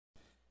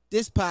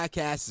This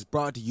podcast is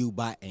brought to you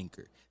by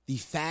Anchor, the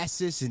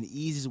fastest and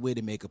easiest way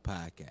to make a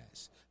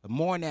podcast. But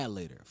more on that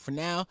later. For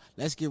now,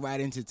 let's get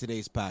right into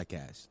today's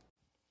podcast.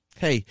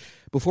 Hey,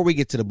 before we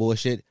get to the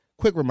bullshit,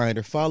 quick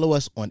reminder, follow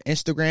us on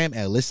Instagram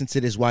at Listen to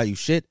This While You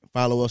Shit.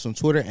 Follow us on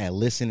Twitter at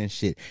Listen and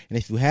Shit. And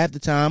if you have the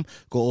time,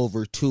 go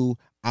over to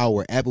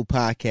our Apple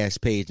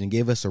Podcast page and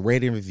give us a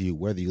rating review,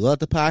 whether you love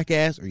the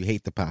podcast or you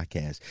hate the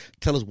podcast.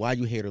 Tell us why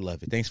you hate or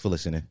love it. Thanks for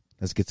listening.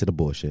 Let's get to the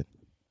bullshit.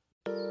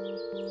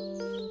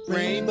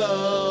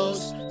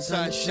 Rainbows,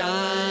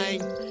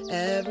 sunshine,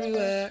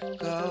 everywhere I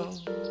go.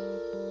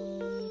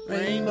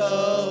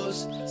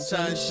 Rainbows,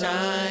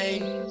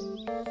 sunshine,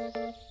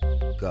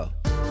 go.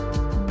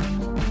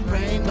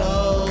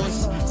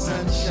 Rainbows,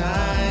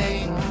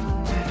 sunshine.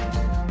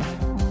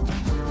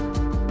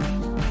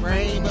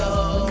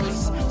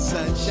 Rainbows,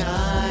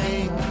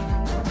 sunshine.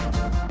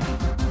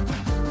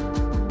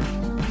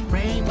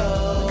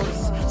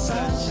 Rainbows,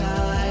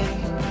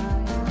 sunshine.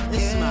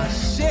 This is my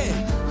shit.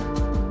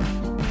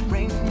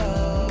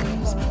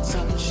 Rainbows,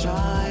 sunshine.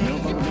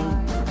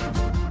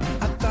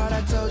 I thought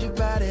I told you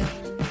about it.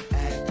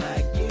 Act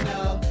like you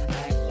know,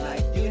 act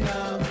like you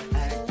know,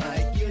 act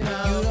like you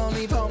know. You don't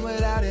leave home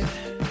without it.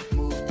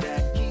 Move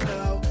that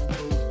kilo,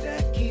 move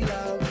that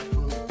kilo,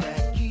 move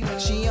that kilo.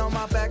 She on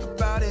my back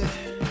about it.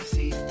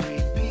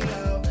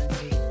 C3PO,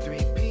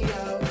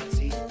 C3PO,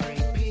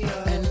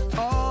 C3PO. And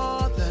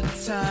all the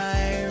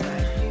time.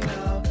 Act like you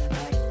know,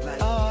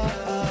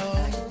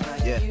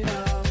 act like you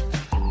know.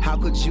 How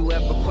could you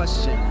ever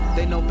question?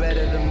 They know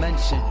better to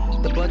mention.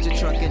 The budget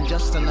trucking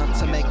just enough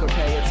to make her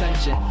pay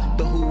attention.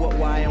 The who, what,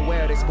 why, and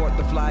where. They sport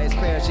the flyest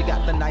pair. She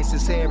got the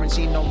nicest hair and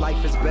she know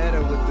life is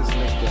better with this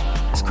liquor.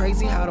 It's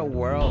crazy how the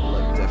world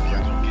look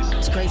different.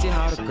 It's crazy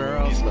how the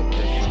girls look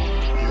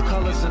different. The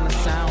colors and the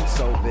sound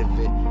so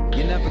vivid.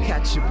 You never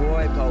catch your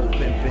boy pole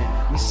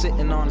pimpin'. Me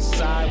sitting on the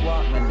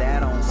sidewalk, man,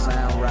 that don't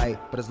sound right.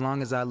 But as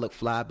long as I look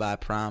fly by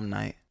prom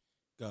night,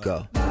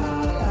 go.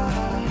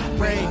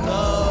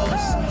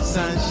 Rainbows,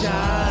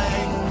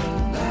 sunshine.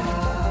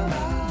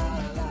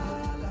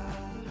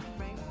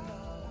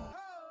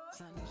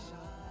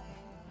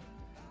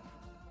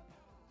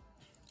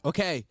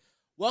 Okay,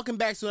 welcome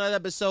back to another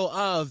episode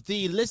of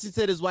the Listen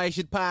to This White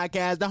Shit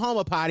podcast, the home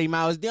of Potty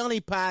Mouth, the only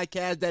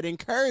podcast that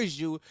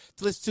encourages you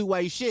to listen to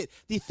white shit,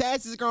 the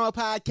fastest growing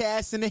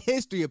podcast in the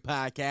history of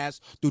podcasts.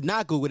 Do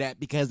not Google that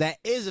because that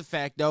is a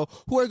fact, though.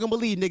 Who are going to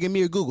believe nigga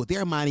me or Google?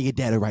 They're mining your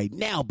data right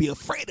now. Be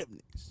afraid of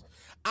niggas.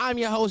 I'm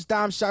your host,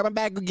 Dom Sharp. I'm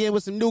back again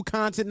with some new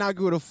content and I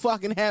grew the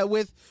fucking head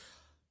with.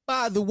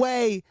 By the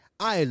way,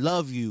 I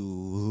love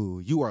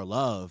you. You are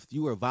loved.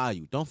 You are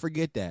valued. Don't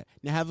forget that.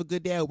 Now have a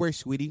good day at work,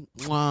 sweetie.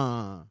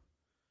 Mwah.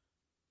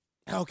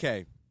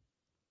 Okay.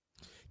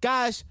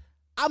 Guys,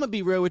 I'm going to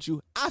be real with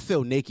you. I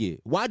feel naked.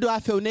 Why do I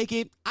feel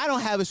naked? I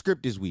don't have a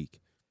script this week.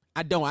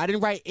 I don't. I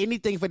didn't write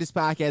anything for this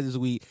podcast this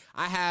week.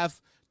 I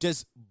have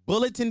just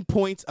bulletin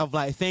points of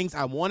like things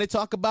I want to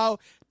talk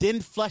about,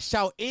 didn't flesh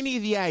out any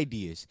of the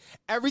ideas.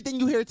 Everything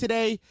you hear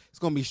today is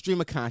going to be stream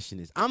of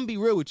consciousness. I'm going to be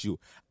real with you.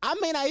 I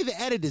may not even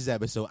edit this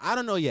episode. I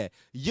don't know yet.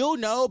 You'll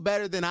know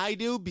better than I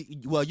do.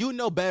 Well, you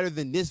know better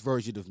than this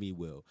version of me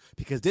will,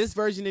 because this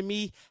version of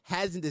me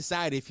hasn't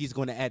decided if he's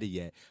going to edit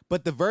yet.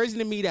 But the version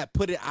of me that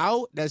put it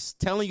out, that's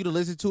telling you to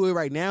listen to it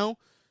right now,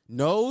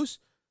 knows,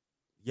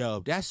 yo,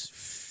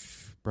 that's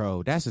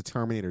a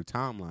Terminator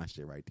timeline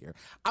shit right there.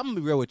 I'm going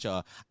to be real with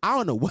y'all. I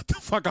don't know what the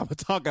fuck I'm going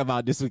to talk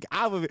about this week.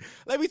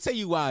 Let me tell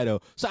you why, though.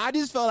 So I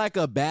just felt like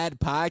a bad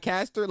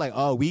podcaster like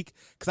all week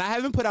because I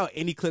haven't put out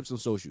any clips on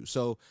social.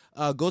 So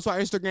go to our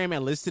Instagram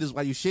and listen to This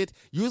While You Shit.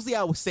 Usually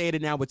I would say it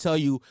and I would tell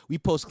you we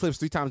post clips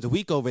 3 times a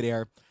week over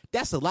there.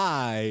 That's a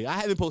lie. I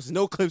haven't posted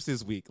no clips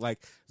this week, like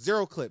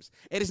 0 clips.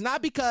 And it's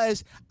not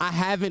because I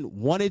haven't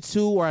wanted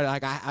to or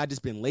like I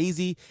just been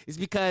lazy. It's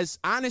because,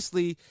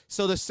 honestly,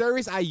 so the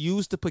service I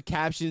use to put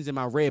captions in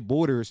my red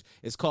borders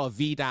is called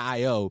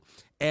V.io.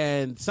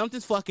 And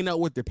something's fucking up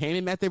with their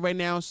payment method right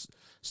now.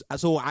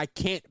 So I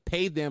can't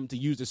pay them to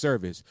use the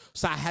service.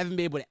 So I haven't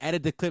been able to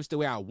edit the clips the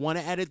way I want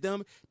to edit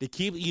them to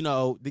keep,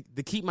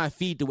 to keep my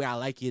feed the way I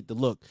like it to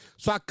look.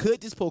 So I could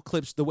just post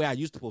clips the way I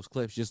used to post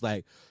clips, just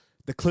like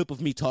the clip of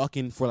me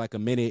talking for like a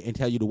minute and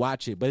tell you to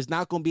watch it, but it's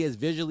not going to be as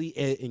visually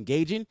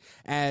engaging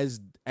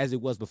as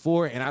it was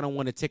before, and I don't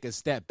want to take a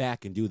step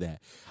back and do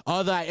that.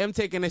 Although I am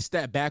taking a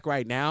step back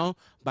right now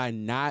by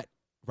not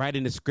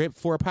writing a script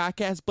for a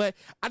podcast, but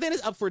I think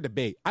it's up for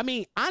debate. I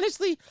mean,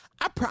 honestly,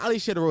 I probably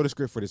should have wrote a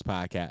script for this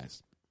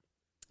podcast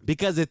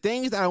because the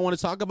things that I want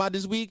to talk about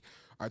this week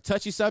are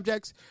touchy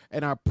subjects,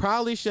 and I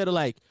probably should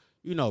have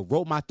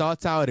wrote my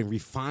thoughts out and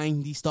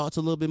refined these thoughts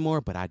a little bit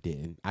more, but I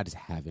didn't. I just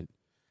haven't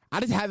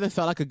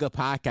felt like a good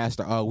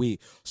podcaster all week.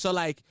 So,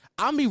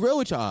 I'm be real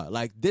with y'all.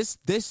 Like, this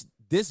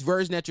this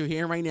version that you're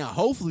hearing right now,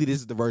 hopefully this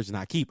is the version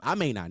I keep. I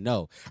may not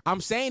know.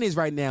 I'm saying this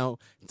right now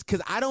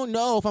because I don't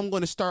know if I'm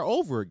going to start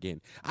over again.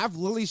 I've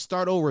literally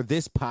started over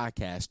this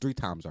podcast 3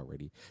 times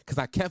already because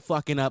I kept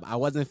fucking up. I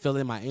wasn't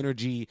feeling my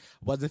energy.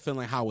 Wasn't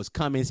feeling how it was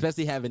coming,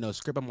 especially having no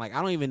script. I'm like,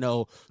 I don't even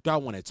know, do I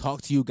want to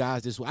talk to you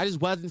guys this way? I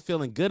just wasn't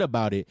feeling good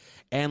about it.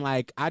 And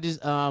like, I just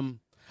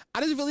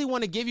really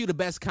want to give you the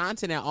best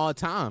content at all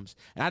times.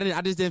 And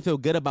I just didn't feel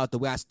good about the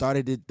way I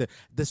started it.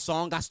 The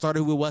song I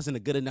started with wasn't a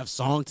good enough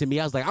song to me.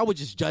 I was like, I was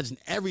just judging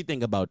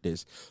everything about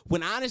this.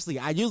 When honestly,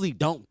 I usually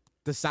don't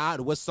decide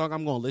what song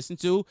I'm going to listen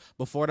to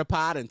before the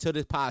pod until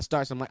the pod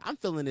starts. I'm like, I'm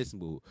feeling this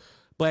mood.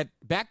 But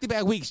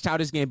back-to-back weeks,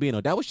 Childish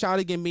Gambino. That was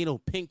Childish Gambino,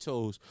 Pink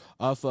Toes,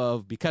 off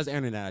of Because the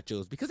Internet I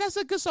Chose. Because that's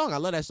a good song. I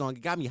love that song.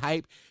 It got me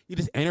hype.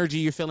 This energy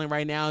you're feeling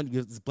right now,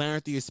 it's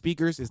blaring through your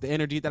speakers. It's the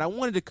energy that I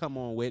wanted to come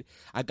on with.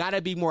 I got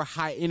to be more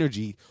high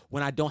energy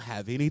when I don't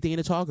have anything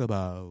to talk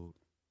about.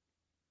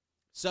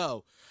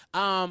 So,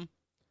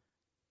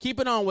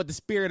 keeping on with the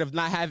spirit of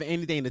not having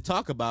anything to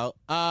talk about,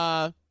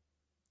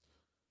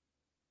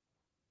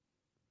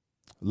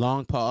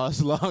 long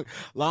pause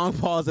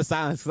of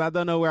silence because I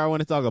don't know where I want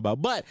to talk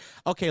about. But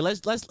okay,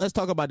 let's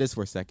talk about this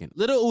for a second.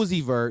 Lil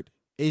Uzi Vert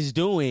is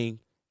doing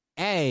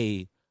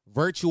a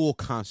virtual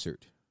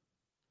concert.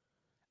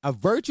 A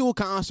virtual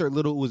concert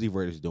Lil Uzi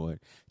Vert is doing.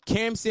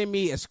 Cam sent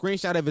me a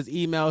screenshot of his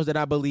emails that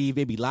I believe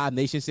maybe Live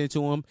Nation sent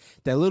to him,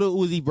 that Lil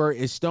Uzi Vert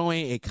is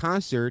throwing a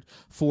concert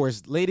for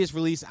his latest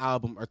release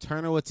album,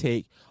 Eternal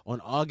Atake,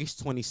 on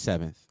August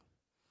 27th.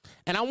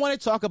 And I want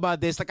to talk about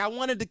this. Like, I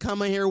wanted to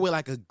come in here with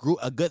like a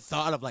good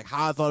thought of like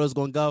how I thought it was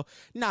going to go.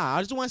 Nah,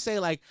 I just want to say,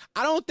 like,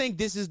 I don't think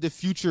this is the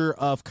future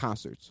of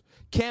concerts.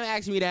 Cam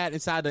asked me that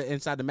inside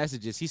the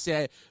messages. He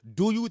said,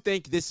 do you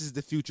think this is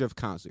the future of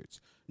concerts?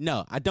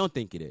 No, I don't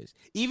think it is.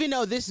 Even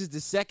though this is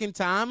the second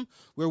time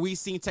where we've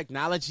seen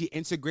technology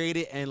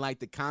integrated in like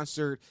the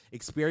concert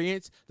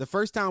experience. The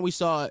first time we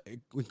saw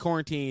it in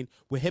quarantine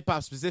with hip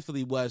hop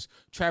specifically was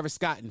Travis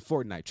Scott in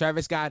Fortnite.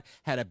 Travis Scott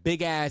had a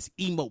big ass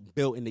emote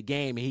built in the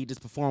game and he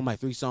just performed like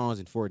 3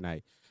 songs in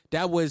Fortnite.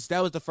 That was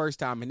the first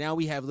time, and now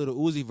we have Lil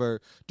Uzi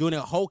Vert doing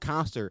a whole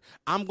concert.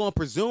 I'm going to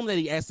presume that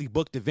he actually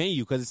booked the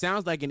venue because it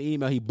sounds like an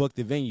email he booked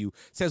the venue.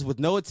 It says with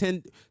no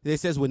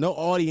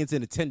audience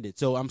in attendance.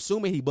 So I'm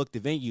assuming he booked the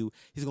venue.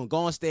 He's going to go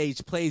on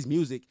stage, play his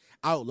music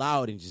out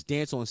loud, and just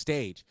dance on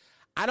stage.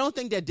 I don't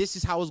think that this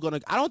is how it's going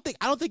to. I don't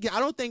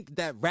think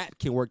that rap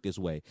can work this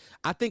way.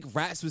 I think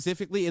rap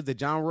specifically is the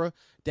genre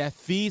that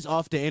feeds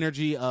off the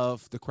energy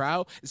of the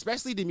crowd,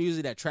 especially the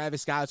music that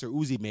Travis Scott or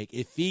Uzi make.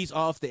 It feeds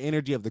off the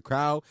energy of the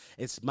crowd.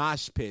 It's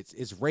mosh pits.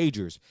 It's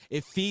ragers.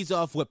 It feeds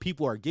off what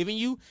people are giving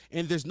you,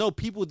 and there's no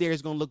people there.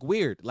 It's going to look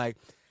weird. Like,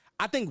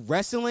 I think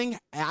wrestling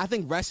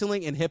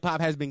and hip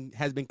hop has been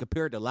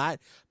compared a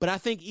lot, but I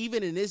think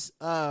even in this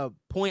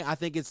point, I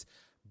think it's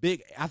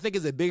big. I think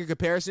it's a bigger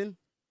comparison.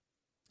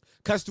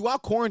 Because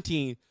throughout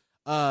quarantine,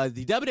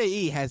 the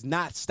WWE has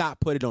not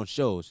stopped putting on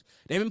shows.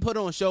 They've been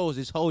putting on shows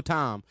this whole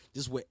time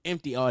just with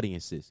empty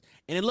audiences.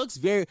 And it looks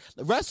very...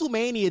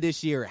 WrestleMania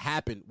this year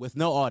happened with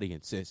no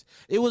audiences.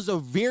 It was a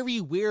very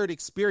weird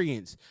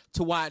experience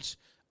to watch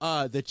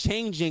the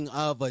changing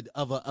of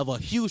a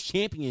huge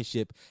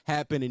championship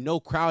happen and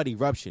no crowd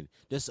eruption.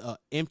 Just an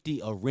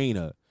empty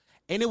arena.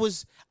 And it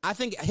was... I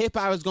think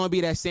hip-hop is going to be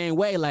that same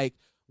way. Like,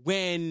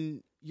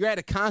 when you're at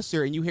a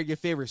concert and you hear your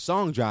favorite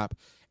song drop...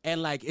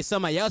 and, like, it's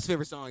somebody else's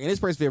favorite song and this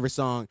person's favorite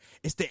song.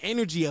 It's the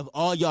energy of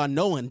all y'all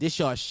knowing this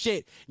y'all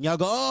shit. And y'all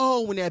go,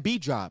 oh, when that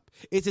beat drop.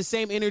 It's the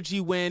same energy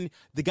when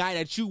the guy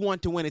that you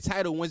want to win a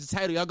title wins the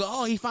title. Y'all go,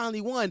 oh, he finally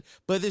won.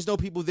 But there's no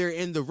people there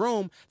in the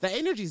room. That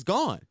energy's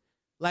gone.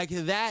 Like,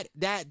 that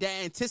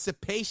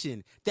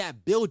anticipation,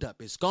 that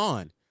buildup is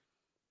gone.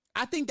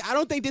 I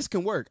don't think this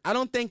can work. I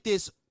don't think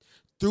this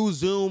through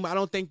Zoom, I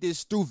don't think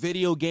this through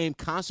video game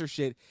concert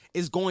shit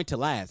is going to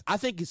last. I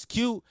think it's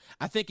cute.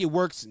 I think it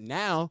works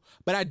now,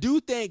 but I do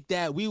think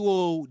that we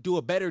will do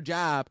a better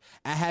job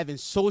at having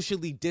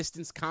socially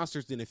distanced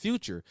concerts in the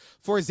future.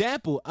 For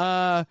example,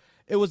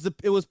 it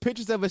was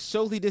pictures of a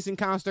socially distant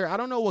concert. I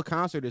don't know what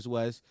concert this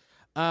was.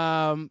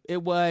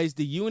 It was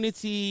the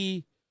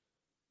Unity.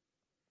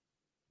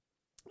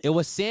 It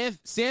was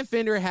Sam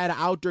Fender had an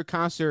outdoor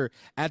concert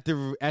at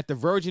the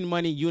Virgin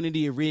Money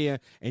Unity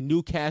Arena in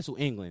Newcastle,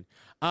 England.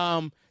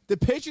 The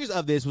pictures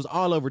of this was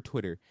all over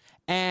Twitter,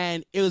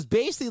 and it was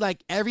basically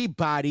like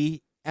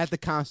everybody at the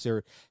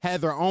concert had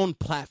their own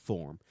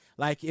platform.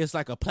 Like, it's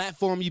like a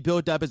platform you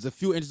built up. It's a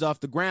few inches off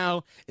the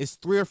ground. It's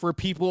 3 or 4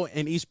 people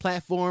in each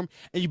platform,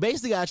 and you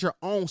basically got your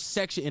own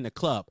section in the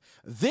club.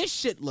 This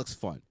shit looks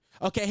fun.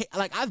 Okay,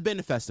 like, I've been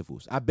to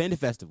festivals.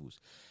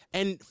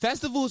 And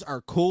festivals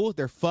are cool.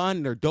 They're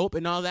fun. They're dope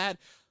and all that.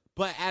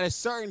 But at a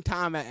certain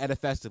time at a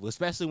festival,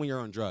 especially when you're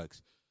on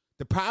drugs,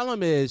 the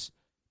problem is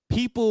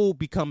people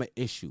become an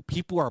issue.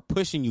 People are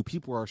pushing you.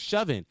 People are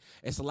shoving.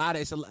 And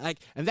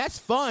that's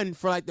fun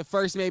for like the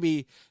first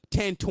maybe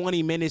 10,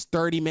 20 minutes,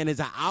 30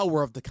 minutes, an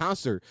hour of the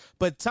concert.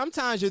 But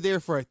sometimes you're there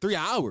for 3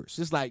 hours.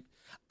 It's like,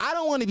 I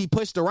don't want to be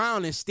pushed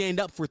around and stand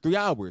up for 3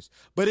 hours.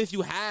 But if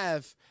you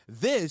have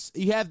this,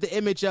 you have the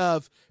image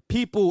of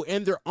people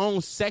in their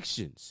own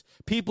sections,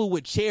 people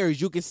with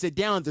chairs, you can sit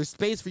down, there's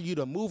space for you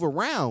to move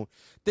around,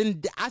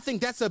 then I think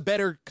that's a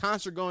better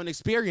concert going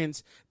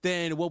experience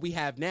than what we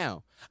have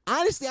now.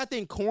 Honestly, I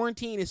think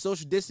quarantine and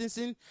social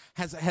distancing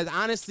has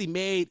honestly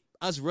made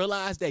us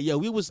realize that,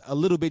 we was a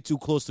little bit too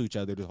close to each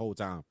other the whole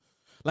time.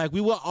 Like,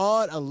 we were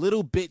all a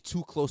little bit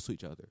too close to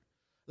each other.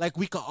 Like,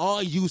 we could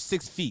all use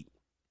 6 feet.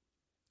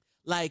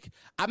 Like,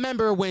 I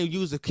remember when you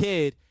was a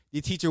kid,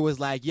 your teacher was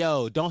like,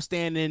 don't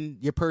stand in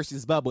your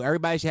person's bubble.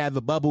 Everybody should have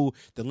a bubble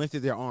the length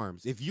of their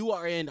arms. If you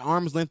are in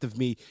arm's length of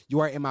me,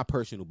 you are in my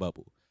personal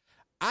bubble.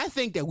 I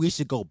think that we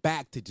should go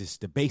back to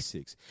just the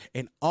basics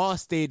in all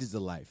stages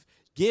of life.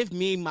 Give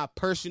me my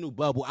personal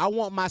bubble. I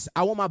want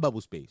my bubble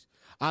space.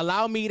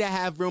 Allow me to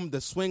have room to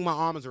swing my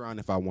arms around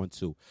if I want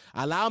to.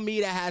 Allow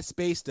me to have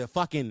space to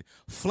fucking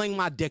fling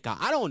my dick out.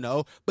 I don't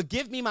know, but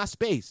give me my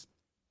space.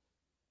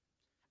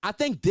 I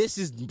think this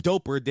is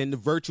doper than the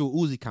virtual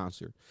Uzi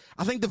concert.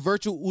 I think the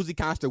virtual Uzi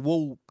concert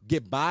will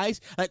get buys.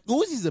 Like,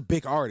 Uzi's a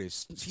big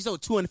artist. He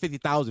sold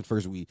 250,000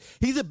 first week.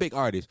 He's a big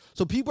artist.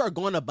 So people are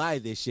going to buy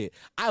this shit.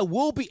 I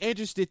will be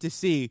interested to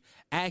see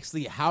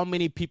actually how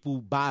many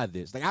people buy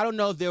this. Like, I don't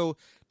know if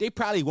they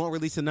probably won't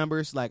release the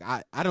numbers. Like,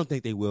 I don't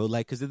think they will.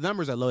 Like, because the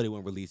numbers are low, they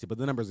won't release it. But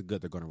the numbers are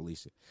good, they're going to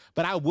release it.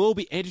 But I will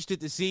be interested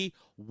to see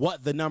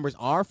what the numbers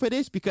are for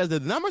this, because the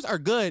numbers are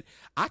good.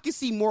 I can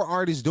see more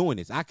artists doing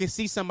this. I can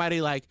see somebody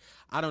like,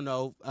 I don't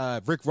know,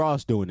 Rick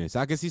Ross doing this.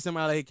 I can see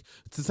somebody like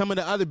some of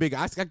the other big,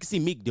 I can see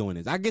Meek doing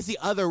this. I can see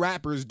other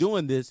rappers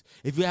doing this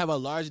if you have a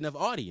large enough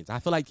audience. I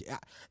feel like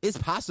it's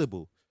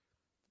possible.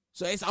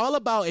 So it's all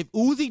about, if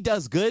Uzi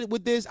does good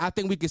with this, I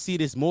think we could see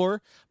this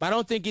more. But I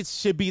don't think it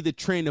should be the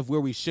trend of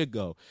where we should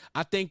go.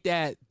 I think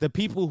that the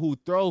people who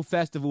throw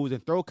festivals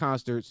and throw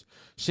concerts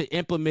should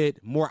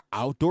implement more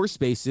outdoor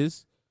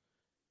spaces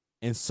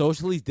and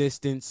socially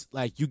distanced,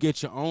 like you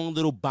get your own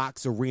little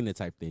box arena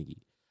type thingy.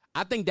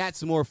 I think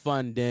that's more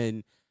fun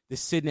than the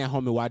sitting at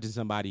home and watching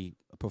somebody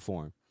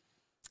perform.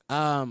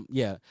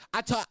 Yeah.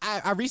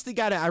 I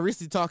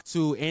recently talked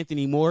to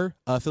Anthony Moore,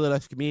 a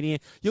Philadelphia comedian.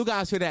 You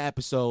guys hear that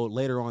episode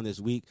later on this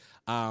week.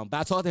 But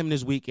I talked to him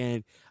this week,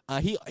 and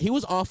he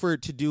was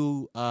offered to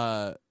do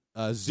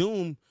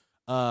Zoom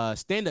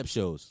stand-up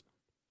shows.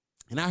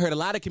 And I heard a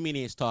lot of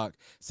comedians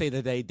say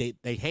that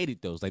they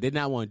hated those. Like, they did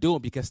not want to do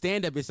it because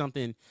stand-up is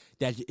something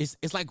that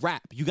it's like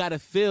rap. You got to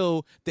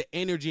feel the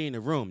energy in the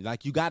room.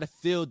 Like, you got to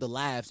feel the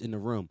laughs in the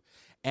room.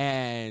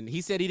 And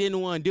he said he didn't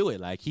want to do it.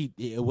 Like,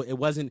 it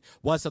wasn't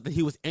something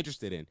he was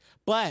interested in.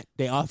 But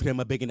they offered him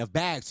a big enough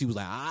bag, so he was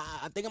like,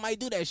 I think I might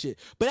do that shit.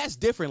 But that's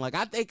different. Like,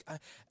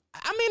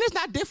 it's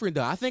not different,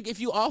 though. I think if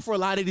you offer a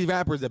lot of these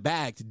rappers a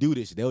bag to do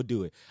this, they'll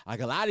do it.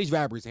 Like, a lot of these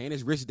rappers ain't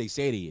as rich as they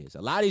say they is.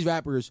 A lot of these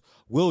rappers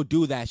will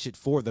do that shit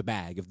for the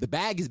bag. If the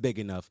bag is big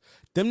enough,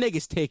 them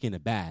niggas taking the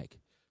bag.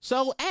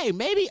 So, hey,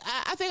 maybe,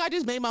 I think I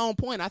just made my own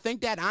point. I think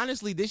that,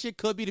 honestly, this shit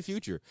could be the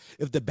future.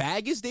 If the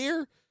bag is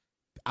there,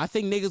 I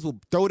think niggas will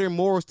throw their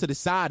morals to the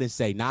side and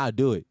say, nah, I'll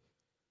do it.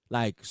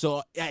 Like,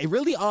 so it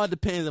really all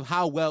depends on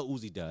how well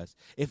Uzi does.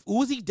 If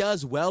Uzi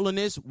does well in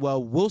this,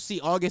 well, we'll see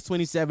August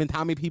 27th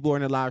how many people are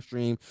in the live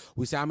stream.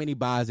 We'll see how many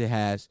buys it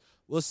has.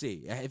 We'll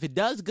see. If it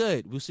does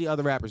good, we'll see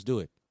other rappers do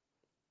it.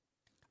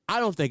 I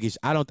don't think this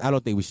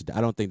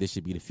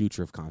should be the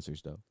future of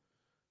concerts, though.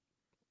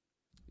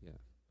 Yeah.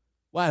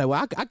 Well,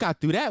 I got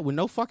through that with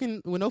no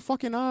fucking list.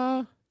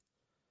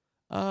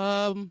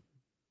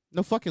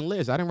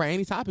 I didn't write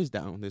any topics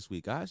down this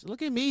week, guys.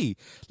 Look at me.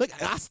 Look,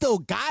 I still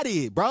got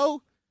it,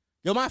 bro.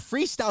 Yo, my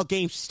freestyle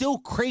game's still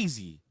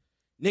crazy.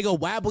 Nigga,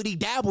 wabbledy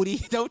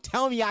dabbledy. Don't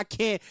tell me I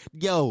can't.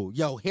 Yo,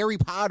 Harry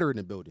Potter in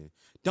the building.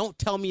 Don't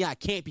tell me I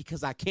can't,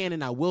 because I can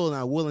and I will and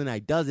I will and I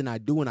does and I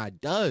do and I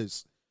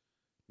does.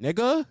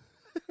 Nigga.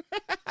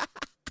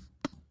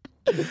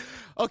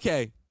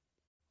 Okay.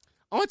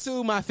 On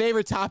to my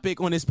favorite topic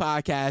on this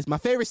podcast, my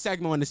favorite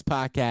segment on this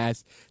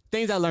podcast,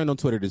 things I learned on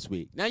Twitter this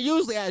week. Now,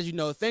 usually, as you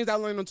know, things I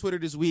learned on Twitter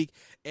this week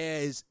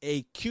is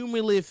a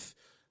cumulative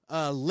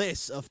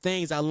list of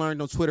things I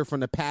learned on Twitter from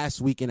the past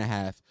week and a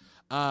half.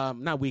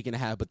 Not week and a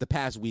half, but the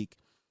past week.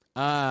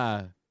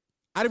 I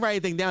didn't write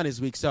anything down this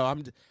week, so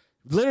I'm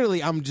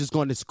just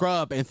going to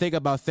scrub and think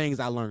about things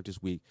I learned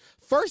this week.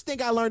 First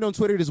thing I learned on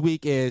Twitter this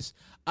week is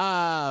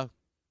Tory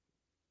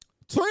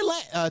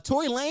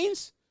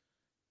Lanez.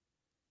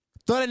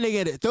 Throw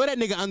that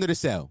nigga under the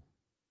cell.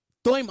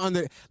 Throw him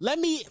under. Let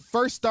me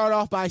first start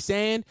off by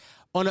saying,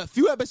 on a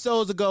few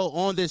episodes ago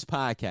on this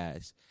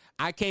podcast,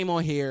 I came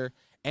on here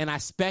and I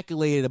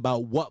speculated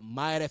about what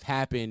might have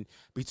happened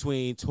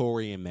between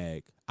Tory and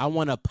Meg. I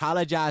want to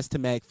apologize to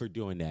Meg for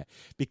doing that,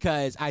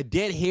 because I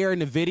did hear in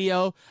the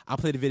video. I'll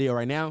play the video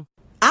right now.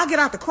 I get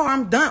out the car.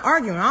 I'm done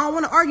arguing. I don't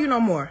want to argue no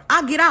more.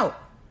 I get out.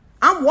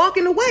 I'm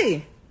walking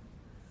away.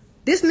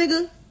 This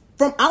nigga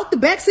from out the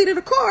backseat of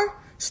the car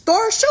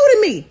started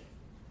shooting me.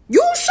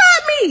 You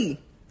shot me.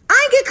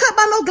 I ain't get cut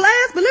by no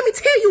glass, but let me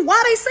tell you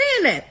why they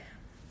saying that.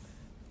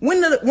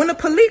 When the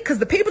police, because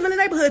the people in the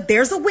neighborhood,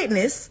 there's a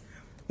witness.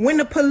 When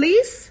the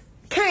police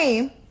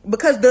came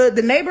because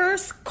the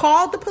neighbors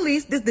called the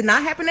police. This did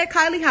not happen at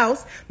Kylie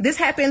house. This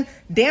happened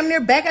damn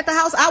near back at the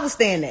house I was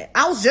staying at.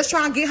 I was just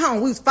trying to get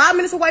home. We was 5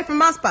 minutes away from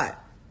my spot.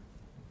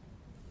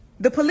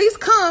 The police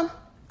come.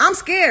 I'm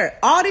scared.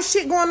 All this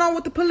shit going on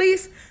with the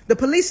police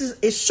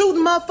is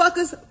shooting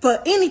motherfuckers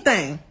for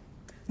anything.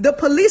 The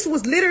police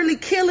was literally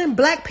killing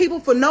black people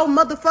for no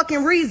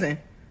motherfucking reason.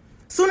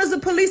 Soon as the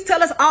police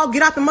tell us all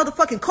get out the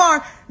motherfucking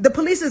car, the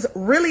police is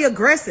really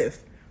aggressive.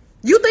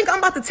 You think I'm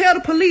about to tell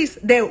the police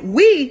that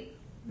we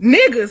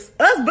niggas,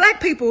 us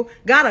black people,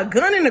 got a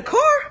gun in the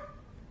car?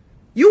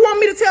 You want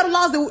me to tell the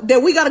laws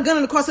that we got a gun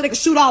in the car so they can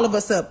shoot all of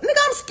us up? Nigga,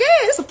 I'm scared.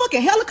 It's a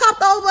fucking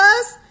helicopter over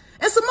us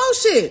and some more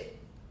shit.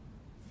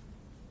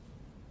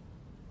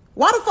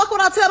 Why the fuck would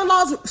I tell the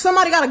laws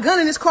somebody got a gun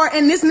in this car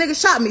and this nigga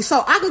shot me?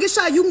 So I can get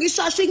shot, you can get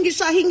shot, she can get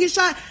shot, he can get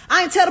shot.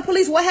 I ain't tell the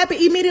police what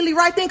happened immediately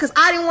right then because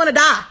I didn't want to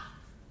die.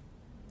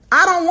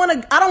 I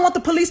don't want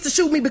the police to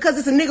shoot me because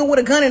it's a nigga with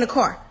a gun in the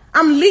car.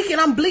 I'm leaking,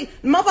 I'm bleeding.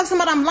 Motherfucker,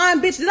 somebody, I'm lying,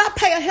 bitch. Did I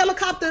pay a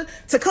helicopter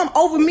to come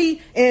over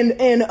me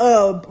and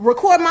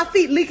record my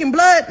feet leaking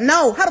blood?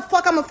 No. How the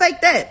fuck I'm gonna fake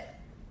that?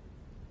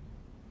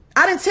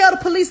 I didn't tell the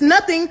police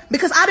nothing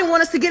because I didn't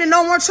want us to get in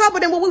no more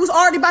trouble than what we was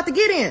already about to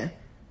get in.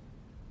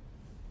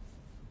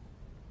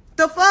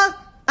 The fuck?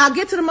 I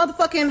get to the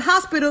motherfucking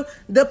hospital,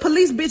 the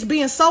police bitch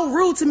being so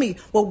rude to me.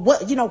 Well,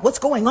 what's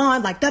going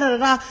on? Like,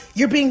 da-da-da-da,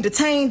 you're being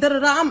detained,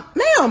 da-da-da. Ma'am,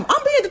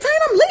 I'm being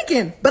detained, I'm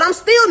leaking. But I'm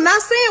still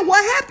not saying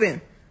what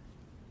happened.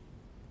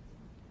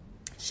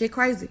 Shit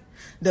crazy.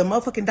 The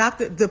motherfucking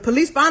doctor, the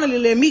police finally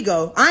let me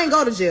go. I ain't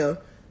go to jail.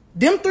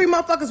 Them 3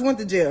 motherfuckers went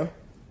to jail.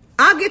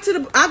 I get to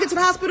the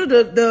hospital,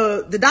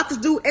 the doctors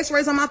do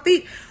x-rays on my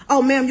feet.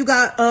 Oh, ma'am, you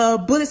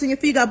got bullets in your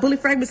feet, got bullet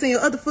fragments in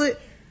your other foot.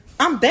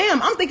 I'm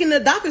thinking the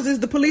doctors is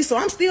the police, so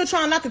I'm still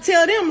trying not to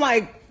tell them,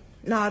 like,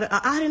 nah,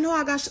 I didn't know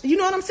I got shot. You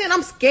know what I'm saying?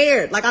 I'm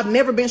scared. Like, I've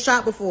never been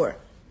shot before.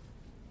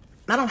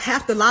 I don't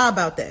have to lie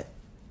about that.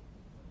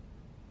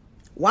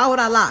 Why would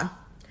I lie?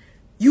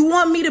 You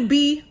want me to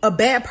be a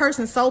bad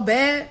person so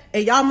bad,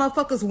 and y'all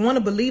motherfuckers want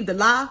to believe the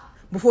lie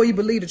before you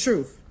believe the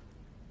truth.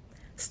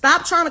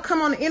 Stop trying to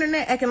come on the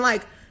internet acting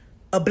like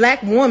a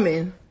black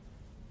woman,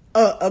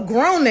 a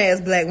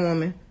grown-ass black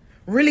woman,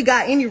 really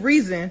got any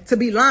reason to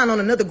be lying on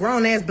another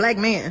grown-ass black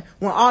man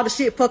when all the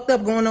shit fucked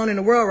up going on in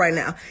the world right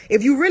now.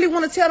 If you really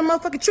want to tell the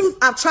motherfucking truth,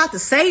 I've tried to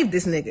save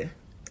this nigga.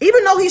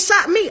 Even though he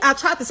shot me, I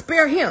tried to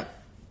spare him.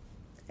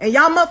 And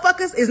y'all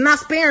motherfuckers is not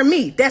sparing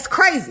me. That's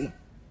crazy.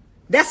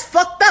 That's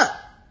fucked up.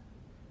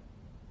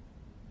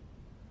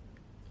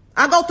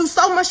 I go through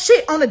so much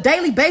shit on a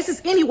daily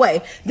basis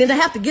anyway, than to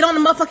have to get on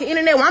the motherfucking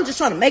internet where I'm just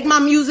trying to make my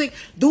music,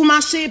 do my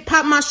shit,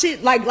 pop my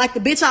shit like the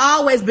bitch I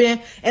always been.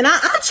 And I'm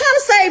trying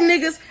to save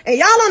niggas, and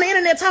y'all on the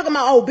internet talking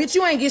about, oh, bitch,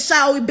 you ain't get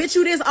shot, oh, bitch,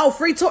 you this, oh,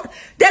 free tour.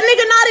 That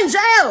nigga not in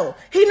jail.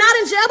 He not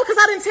in jail because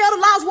I didn't tell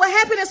the laws what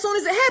happened as soon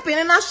as it happened,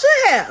 and I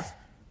should have.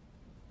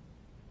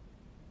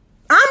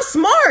 I'm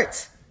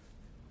smart.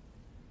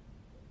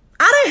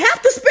 I didn't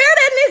have to spare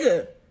that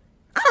nigga.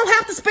 I don't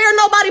have to spare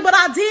nobody, but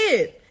I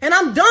did, and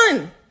I'm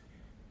done.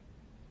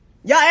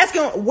 Y'all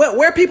asking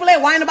where people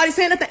at? Why ain't nobody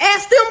saying nothing?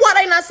 Ask them why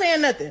they not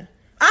saying nothing.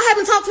 I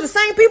haven't talked to the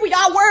same people.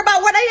 Y'all worry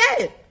about where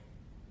they at.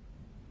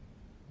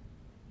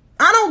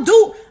 I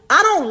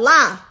don't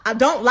lie. I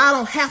don't lie. I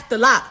don't have to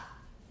lie.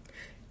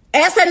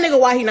 Ask that nigga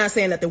why he not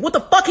saying nothing. What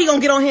the fuck he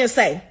gonna get on here and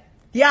say?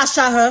 Yeah, I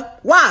shot her.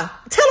 Why?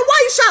 Tell him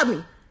why you shot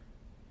me.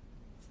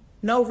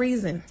 No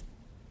reason.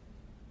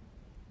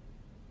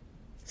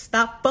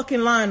 Stop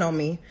fucking lying on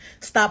me.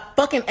 Stop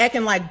fucking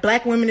acting like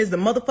black women is the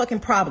motherfucking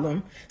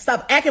problem.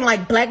 Stop acting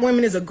like black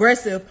women is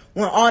aggressive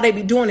when all they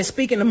be doing is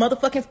speaking the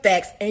motherfucking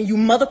facts and you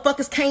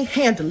motherfuckers can't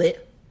handle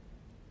it.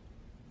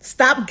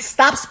 Stop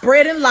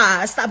spreading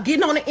lies. Stop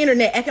getting on the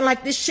internet acting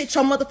like this shit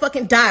your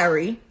motherfucking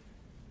diary.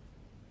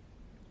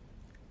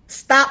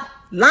 Stop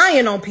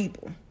lying on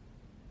people.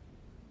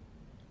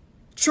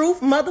 Truth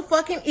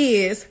motherfucking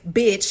is,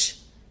 bitch,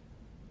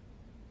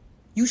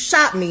 you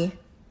shot me.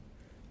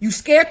 You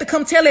scared to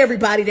come tell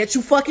everybody that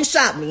you fucking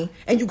shot me,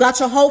 and you got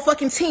your whole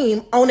fucking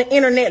team on the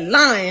internet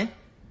lying,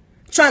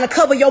 trying to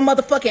cover your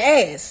motherfucking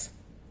ass.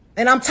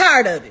 And I'm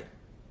tired of it.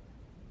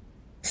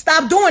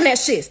 Stop doing that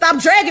shit. Stop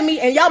dragging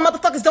me, and y'all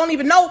motherfuckers don't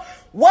even know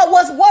what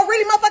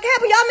really motherfucking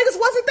happened. Y'all niggas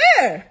wasn't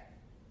there.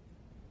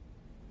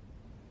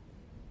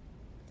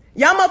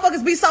 Y'all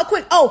motherfuckers be so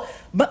quick. Oh,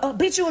 but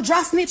bitch, you a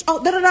dry snitch.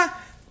 Oh, da-da-da.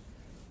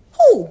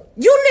 Who?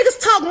 You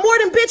niggas talk more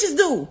than bitches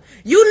do.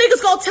 You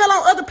niggas gonna tell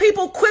on other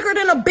people quicker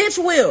than a bitch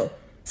will.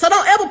 So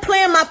don't ever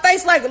play in my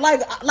face like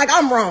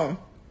I'm wrong.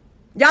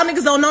 Y'all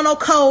niggas don't know no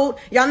code.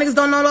 Y'all niggas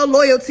don't know no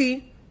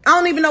loyalty. I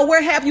don't even know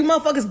where half you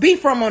motherfuckers be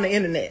from on the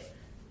internet.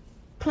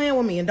 Playing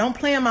with me, and don't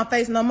play in my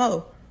face no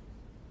more.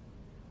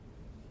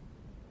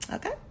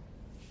 Okay?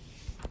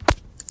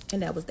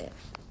 And that was that.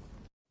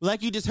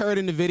 Like you just heard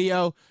in the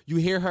video, you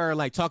hear her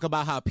like talk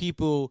about how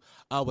people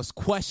was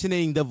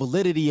questioning the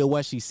validity of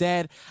what she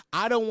said.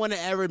 I don't want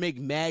to ever make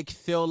Meg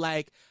feel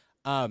like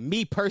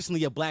me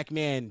personally, a black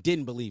man,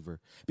 didn't believe her.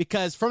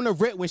 Because from the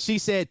rip when she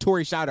said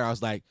Tory shot her, I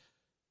was like,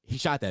 he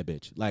shot that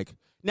bitch. Like,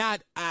 now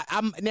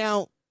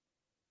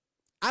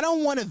I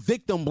don't want to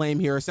victim blame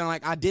here or sound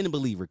like I didn't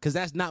believe her, because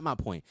that's not my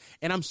point.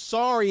 And I'm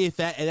sorry if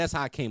that's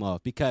how it came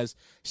off, because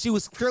she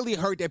was clearly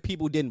hurt that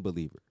people didn't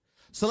believe her.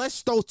 So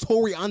let's throw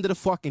Tory under the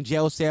fucking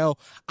jail cell.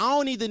 I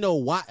don't need to know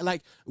why.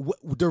 Like,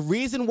 the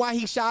reason why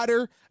he shot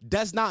her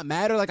does not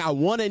matter. Like, I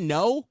want to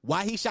know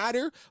why he shot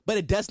her, but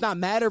it does not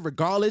matter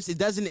regardless. It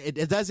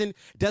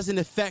doesn't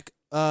affect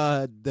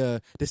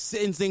the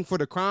sentencing for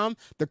the crime.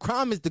 The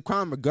crime is the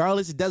crime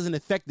regardless. It doesn't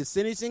affect the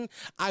sentencing.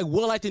 I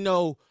would like to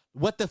know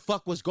what the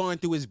fuck was going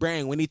through his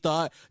brain when he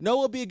thought, no,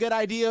 it would be a good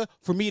idea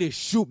for me to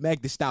shoot Meg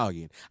Thee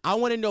Stallion. I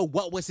want to know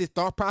what was his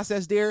thought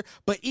process there.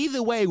 But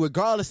either way,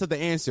 regardless of the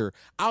answer,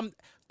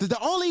 the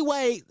only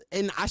way,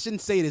 and I shouldn't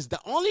say this, the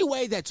only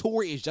way that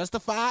Tory is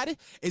justified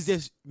is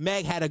if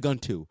Meg had a gun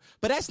too.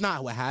 But that's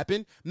not what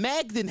happened.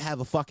 Meg didn't have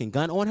a fucking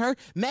gun on her.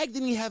 Meg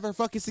didn't even have her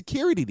fucking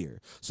security there.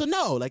 So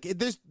no, like,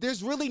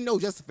 there's really no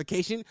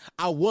justification.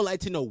 I would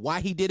like to know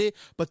why he did it,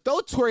 but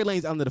throw Tory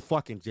Lanez under the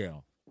fucking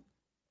jail.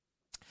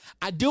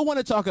 I do want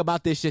to talk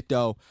about this shit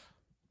though.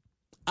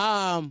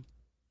 Can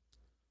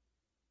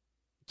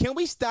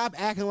we stop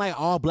acting like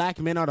all black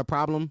men are the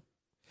problem?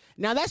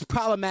 Now, that's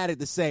problematic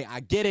to say. I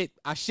get it.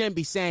 I shouldn't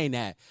be saying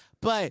that.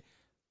 But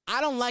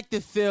I don't like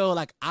to feel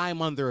like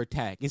I'm under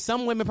attack. And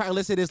some women probably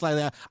listen to this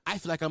like, I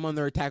feel like I'm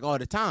under attack all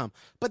the time.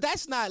 But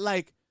that's not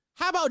like,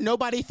 how about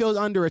nobody feels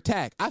under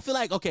attack? I feel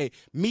like, okay,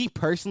 me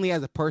personally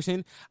as a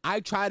person, I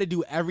try to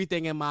do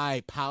everything in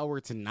my power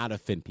to not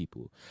offend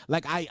people.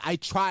 Like, I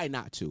try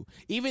not to.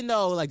 Even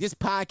though, like, this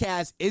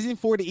podcast isn't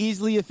for the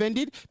easily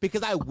offended,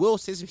 because I will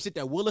say some shit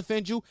that will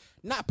offend you.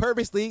 Not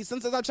purposely.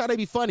 Sometimes I try to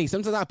be funny.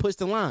 Sometimes I push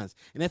the lines.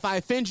 And if I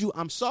offend you,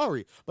 I'm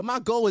sorry. But my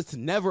goal is to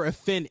never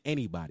offend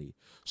anybody.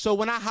 So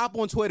when I hop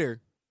on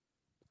Twitter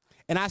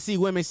and I see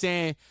women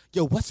saying,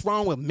 yo, what's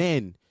wrong with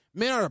men?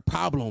 Men are a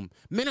problem.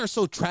 Men are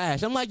so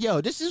trash. I'm like, yo,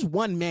 this is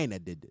one man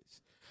that did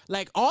this.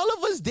 Like, all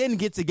of us didn't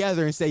get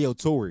together and say, yo,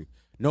 Tory,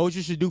 know what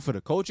you should do for the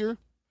culture?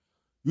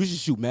 You should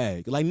shoot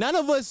Meg. Like, none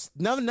of us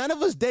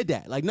did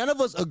that. Like, none of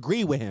us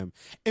agree with him.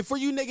 And for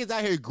you niggas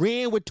out here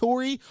agreeing with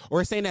Tory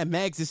or saying that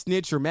Meg's a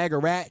snitch or Meg a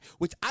rat,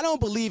 which I don't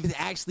believe is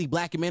actually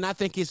black men. I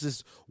think it's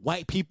just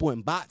white people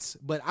and bots.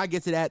 But I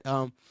get to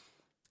that.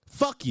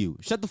 Fuck you.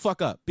 Shut the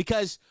fuck up.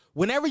 Because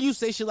whenever you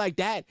say shit like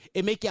that,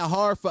 it make it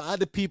hard for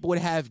other people to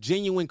have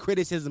genuine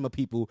criticism of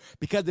people,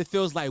 because it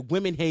feels like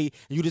women hate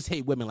and you just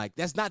hate women. Like,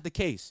 that's not the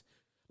case.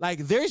 Like,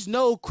 there's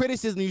no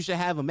criticism you should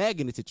have of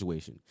Meg in the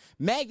situation.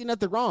 Meg did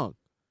nothing wrong.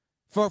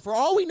 For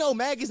all we know,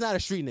 Meg is not a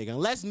street nigga.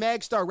 Unless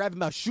Meg start rapping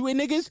about shooting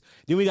niggas,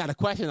 then we got a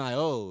question like,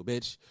 oh,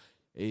 bitch,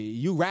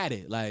 you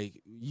ratted.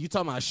 Like, you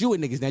talking about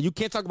shooting niggas now. You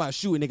can't talk about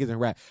shooting niggas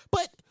and rap.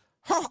 But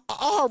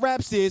all her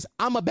raps is,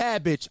 I'm a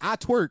bad bitch. I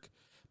twerk.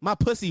 My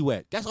pussy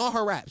wet. That's all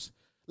her raps.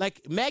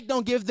 Like, Meg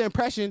don't give the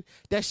impression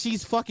that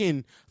she's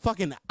fucking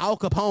Al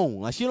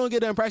Capone. Like, she don't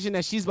get the impression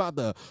that she's about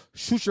to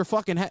shoot your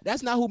fucking head.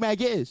 That's not who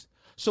Meg is.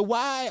 So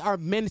why are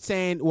men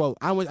saying, well,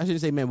 I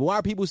shouldn't say men, but why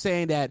are people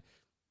saying that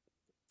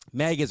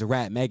Meg is a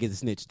rat, Meg is a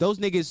snitch? Those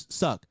niggas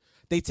suck.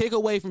 They take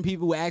away from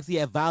people who actually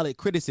have valid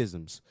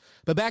criticisms.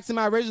 But back to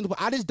my original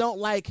point, I just don't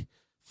like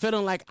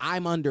feeling like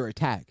I'm under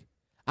attack.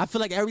 I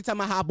feel like every time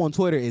I hop on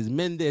Twitter is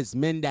men this,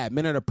 men that,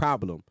 men are the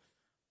problem.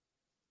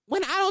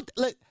 When I don't,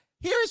 like,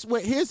 here's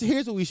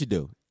what we should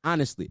do,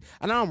 honestly.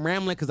 I know I'm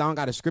rambling because I don't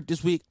got a script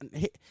this week.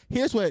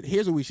 Here's what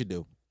we should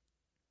do.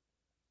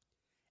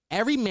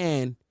 Every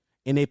man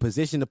in a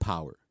position of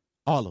power,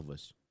 all of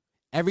us,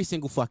 every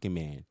single fucking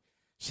man,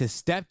 should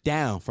step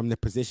down from the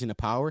position of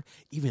power.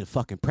 Even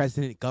fucking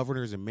president,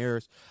 governors, and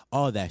mayors,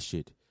 all that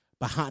shit.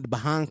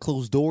 Behind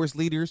closed doors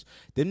leaders,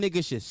 them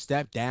niggas should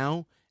step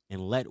down and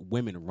let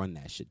women run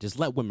that shit. Just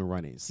let women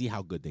run it and see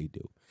how good they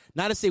do.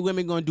 Not to say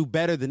women going to do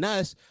better than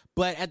us,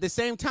 but at the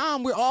same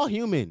time, we're all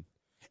human.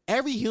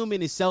 Every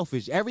human is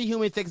selfish. Every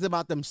human thinks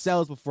about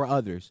themselves before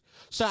others.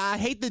 So I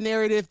hate the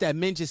narrative that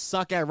men just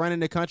suck at running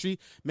the country.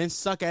 Men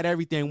suck at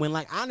everything when,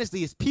 like,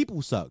 honestly, it's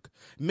people suck.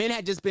 Men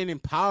had just been in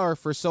power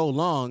for so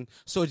long,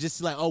 so it's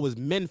just like, oh, it's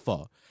men's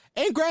fault.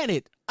 And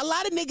granted, a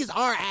lot of niggas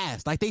are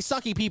ass. Like, they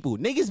sucky people.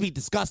 Niggas be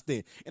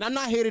disgusting. And I'm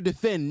not here to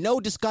defend no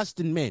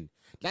disgusting men.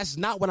 That's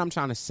not what I'm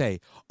trying to say.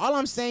 All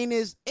I'm saying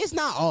is, it's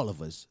not all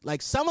of us.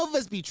 Like, some of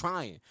us be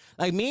trying.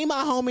 Like, me and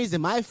my homies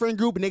and my friend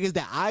group, niggas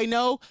that I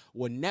know,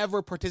 will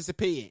never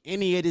participate in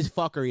any of this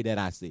fuckery that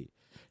I see.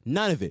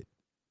 None of it.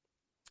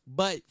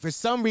 But for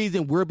some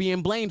reason, we're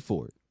being blamed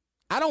for it.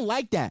 I don't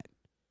like that.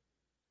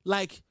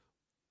 Like,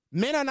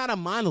 men are not a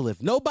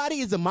monolith. Nobody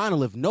is a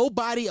monolith.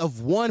 Nobody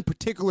of one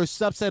particular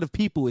subset of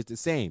people is the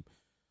same.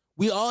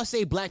 We all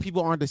say black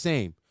people aren't the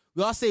same.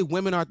 We all say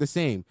women aren't the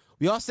same.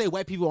 We all say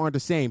white people aren't the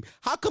same.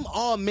 How come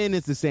all men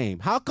is the same?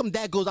 How come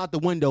that goes out the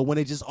window when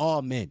it's just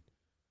all men?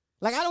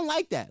 Like, I don't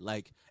like that.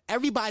 Like,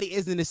 everybody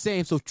isn't the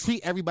same, so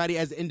treat everybody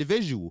as an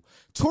individual.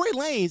 Tory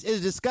Lanez is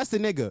a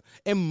disgusting nigga.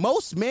 And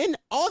most men,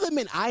 all the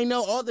men I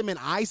know, all the men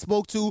I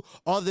spoke to,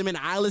 all the men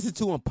I listen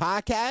to on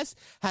podcasts,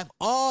 have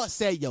all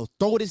said, yo,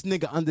 throw this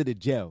nigga under the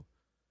jail.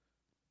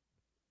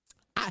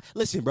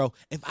 Listen, bro,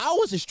 if I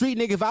was a street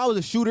nigga, if I was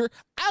a shooter,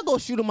 I'd go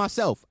shoot him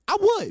myself. I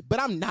would,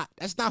 but I'm not.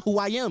 That's not who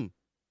I am.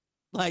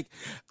 Like,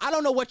 I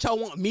don't know what y'all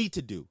want me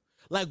to do.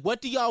 Like,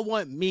 what do y'all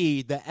want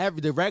me,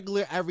 the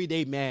regular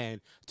everyday man,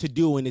 to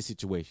do in this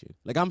situation?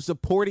 Like, I'm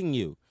supporting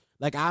you.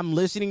 Like, I'm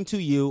listening to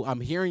you.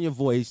 I'm hearing your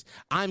voice.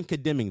 I'm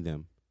condemning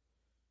them.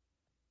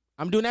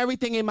 I'm doing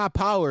everything in my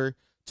power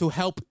to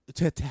help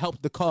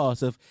the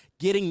cause of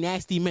getting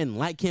nasty men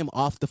like him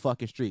off the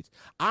fucking streets.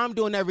 I'm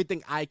doing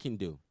everything I can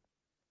do.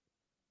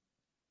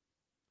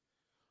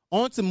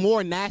 On to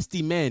more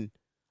nasty men.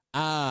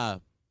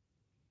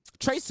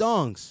 Trey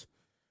Songz.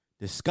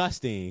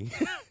 Disgusting.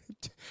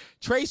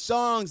 Trey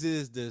Songz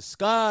is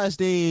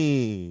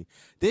disgusting.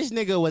 This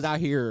nigga was out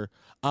here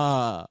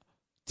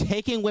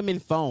taking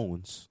women's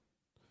phones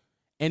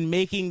and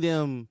making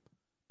them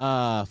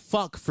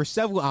fuck for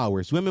several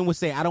hours. Women would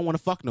say, I don't want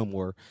to fuck no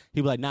more.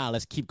 He'd be like, nah,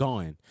 let's keep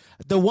going.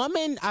 The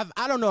woman,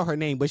 I don't know her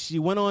name, but she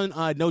went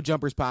on No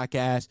Jumpers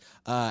podcast,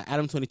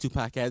 Adam 22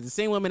 podcast. The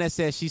same woman that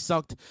said she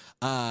sucked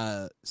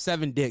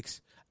 7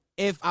 dicks.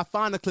 If I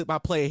find the clip,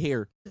 I'll play it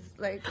here.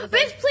 Like,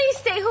 Bitch, please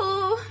say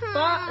who.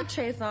 fuck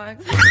Trey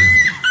Songz.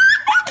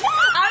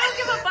 I don't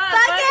give a fuck.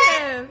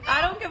 Fuck him.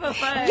 I don't give a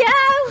fuck.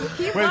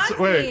 Yeah. He wants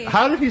Wait. me.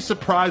 How did he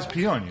surprise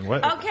pee on you?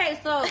 What? Okay,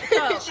 so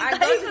I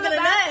go to the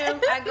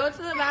bathroom. I go to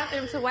the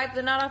bathroom to wipe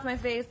the nut off my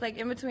face, like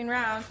in between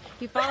rounds.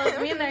 He follows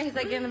me in there. He's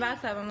like, get in the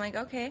bathtub. I'm like,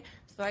 okay.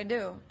 So I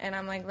do, and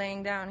I'm like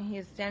laying down.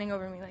 He's standing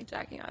over me, like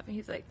jacking off, and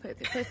he's like, "Play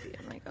with your pussy."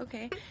 I'm like,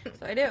 "Okay."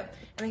 So I do, and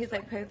then he's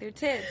like, "Play with your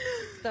tits."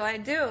 So I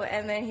do,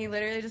 and then he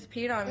literally just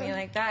peed on me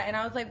like that, and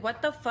I was like,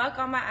 "What the fuck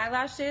on my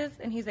eyelashes?"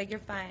 And he's like, "You're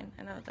fine,"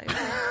 and I was like,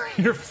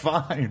 You're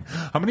fine.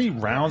 How many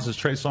rounds has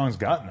Trey Songz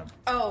gotten him?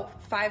 "Oh,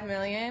 5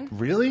 million."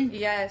 Really?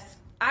 Yes.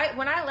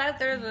 When I left,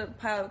 there was a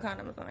pile of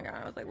condoms on the ground.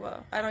 I was like,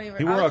 "Whoa, I don't even."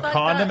 He I wore was a fucked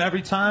condom up.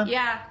 every time?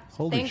 Yeah.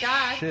 Holy Thank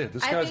God. shit,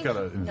 this I guy's think- got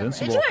an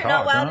invincible Did you cock,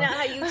 know why huh? now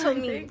how you told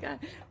me? Thank God.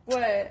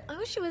 What? I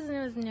wish she wasn't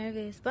as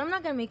nervous, but I'm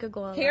not gonna make her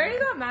go all He already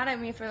out. got mad at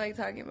me for like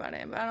talking about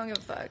it, but I don't give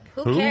a fuck.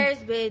 Who Who? cares,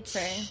 bitch?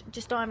 Trey.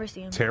 Just don't ever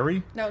see him.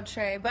 Terry? No,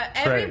 Trey. But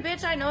Trey. every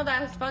bitch I know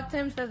that has fucked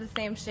him says the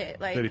same shit.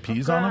 Like, That he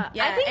pees on him?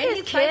 yeah, I think and his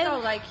he's kid- psycho.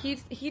 Like,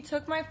 he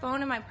took my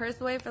phone and my purse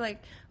away for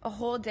like a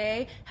whole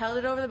day, held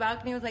it over the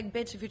balcony, was like,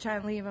 "Bitch, if you try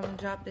and leave, I'm gonna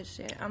drop this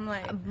shit." I'm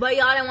like, But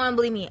y'all didn't want to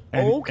believe me.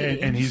 And-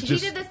 Okay. and he's he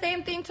just. did the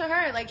same thing to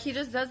her. Like, he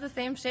just does the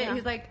same shit. Yeah.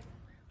 He's like,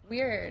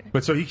 weird.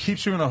 But so he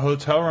keeps you in a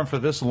hotel room for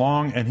this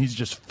long, and he's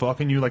just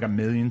fucking you like a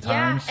million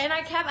times? Yeah, and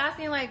I kept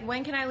asking, like,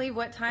 when can I leave?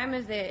 What time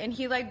is it? And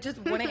he, like, just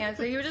wouldn't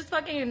answer. He would just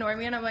fucking ignore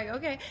me, and I'm like,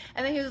 okay.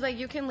 And then he was like,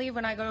 you can leave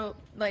when I go,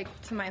 like,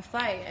 to my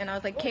flight. And I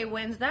was like, okay,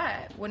 when's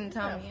that? Wouldn't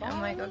tell me.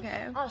 I'm like,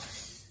 okay. Oh,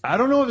 I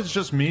don't know if it's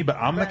just me, but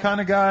I'm the kind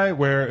of guy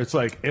where it's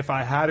like, if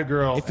I had a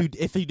girl. If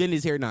you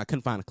didn't hear it, I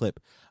couldn't find a clip.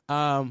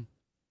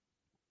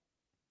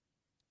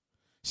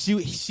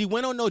 She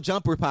went on No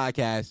Jumper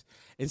podcast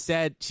and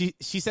said she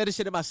said the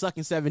shit about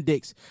sucking 7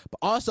 dicks, but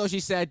also she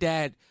said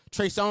that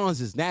Trey Songz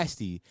is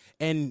nasty,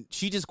 and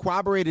she just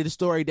corroborated the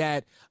story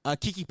that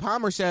Keke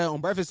Palmer said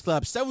on Breakfast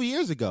Club several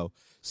years ago.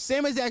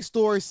 Same exact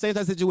story, same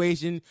type of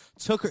situation.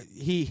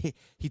 He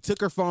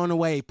took her phone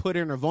away, put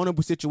her in a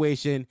vulnerable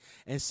situation,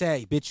 and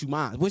said, "Bitch, you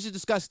mine," which is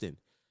disgusting.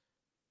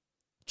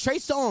 Trey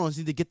Songz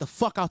need to get the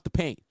fuck out the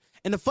paint.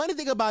 And the funny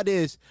thing about it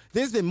is,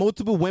 there's been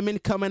multiple women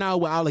coming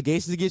out with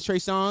allegations against Trey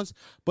Songz,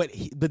 but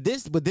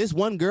this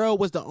one girl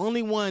was the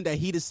only one that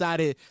he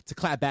decided to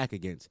clap back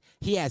against.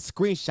 He had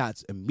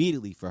screenshots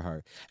immediately for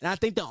her, and I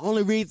think the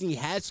only reason he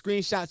had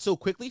screenshots so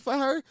quickly for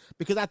her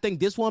because I think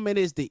this woman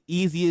is the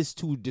easiest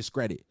to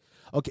discredit.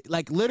 Okay,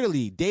 like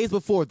literally days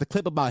before the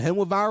clip about him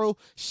went viral,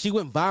 she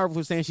went viral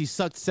for saying she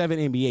sucked 7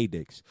 NBA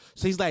dicks.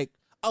 So he's like,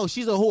 "Oh,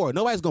 she's a whore.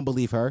 Nobody's gonna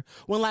believe her."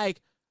 When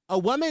like, a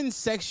woman's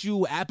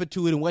sexual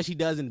aptitude and what she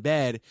does in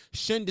bed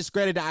shouldn't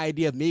discredit the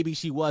idea of maybe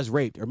she was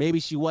raped or maybe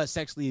she was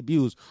sexually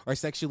abused or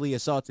sexually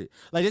assaulted.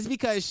 Like, just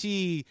because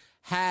she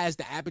has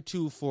the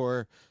aptitude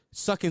for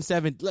sucking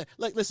 7,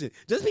 like listen,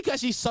 just because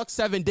she sucked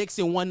 7 dicks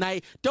in one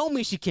night don't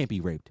mean she can't be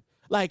raped.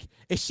 Like,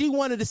 if she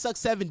wanted to suck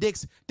 7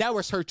 dicks, that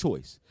was her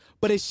choice.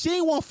 But if she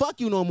ain't want to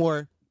fuck you no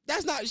more,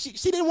 that's not, she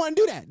didn't want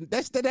to do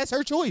that. That's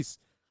her choice.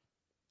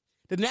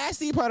 The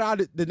nasty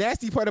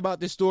part about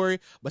this story,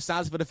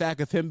 besides for the fact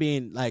of him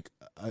being like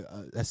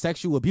a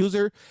sexual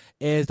abuser,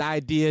 is the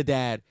idea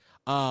that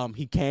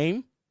he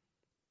came,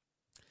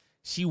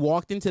 she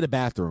walked into the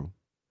bathroom,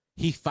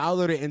 he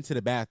followed her into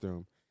the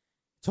bathroom,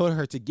 told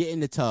her to get in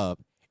the tub,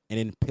 and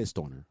then pissed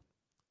on her.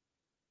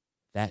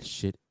 That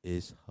shit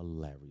is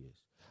hilarious.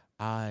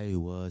 I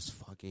was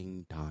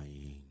fucking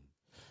dying.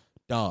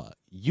 Dog,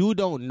 you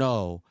don't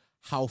know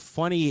how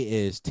funny it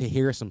is to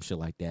hear some shit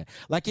like that.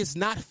 Like, it's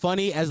not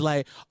funny as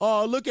like,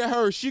 oh, look at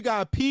her, she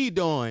got peed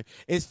on.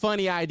 It's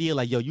funny idea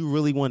like, yo, you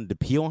really wanted to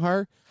pee on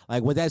her?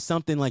 Like, was that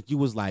something like you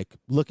was like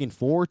looking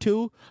forward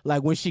to?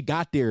 Like when she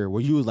got there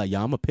where you was like, yo,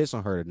 I'm gonna piss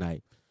on her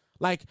tonight.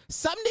 Like,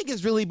 some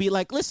niggas really be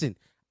like, listen,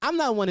 I'm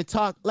not one to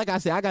talk. Like I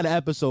said, I got an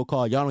episode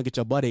called Y'all Don't Get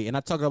Your Buddy, and I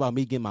talk about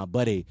me getting my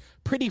buddy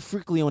pretty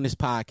frequently on this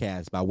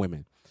podcast by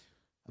women.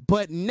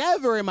 But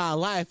never in my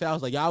life I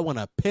was like, yo, I want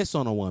to piss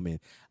on a woman.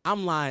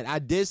 I'm lying. I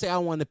did say I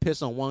wanted to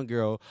piss on one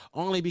girl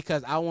only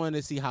because I wanted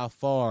to see how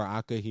far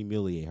I could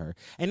humiliate her.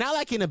 And not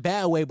like in a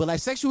bad way, but like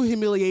sexual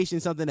humiliation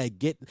is something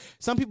that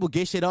some people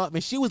get shit off.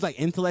 And she was like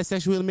into like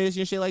sexual humiliation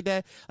and shit like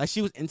that. Like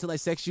she was into like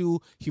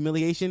sexual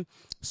humiliation.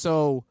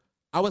 So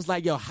I was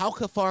like, yo, how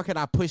far could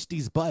I push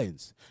these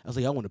buttons? I was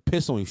like, I want to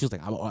piss on you. She was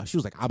like, I'm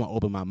gonna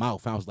open my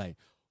mouth. And I was like,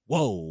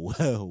 whoa,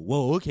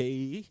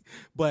 okay.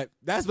 But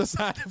that's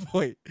beside the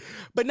point.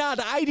 But now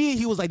the idea,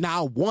 he was like,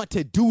 I want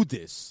to do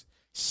this.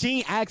 She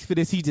ain't asked for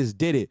this, he just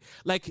did it.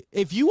 Like,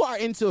 if you are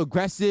into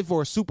aggressive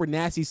or super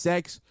nasty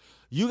sex,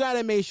 you got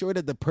to make sure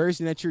that the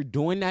person that you're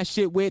doing that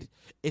shit with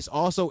is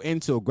also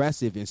into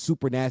aggressive and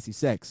super nasty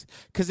sex.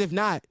 Because if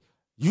not,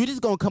 you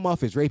just going to come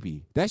off as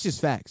rapey. That's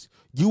just facts.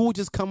 You will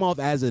just come off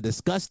as a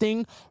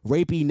disgusting,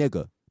 rapey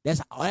nigga.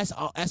 That's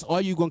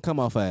all you're going to come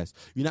off as.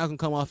 You're not going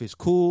to come off as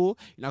cool.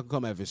 You're not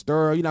going to come off as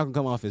thorough. You're not going to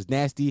come off as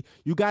nasty.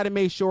 You got to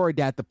make sure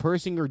that the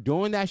person you're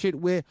doing that shit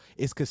with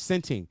is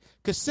consenting.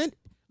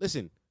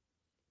 Listen,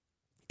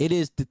 it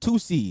is the two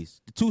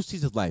C's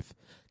of life: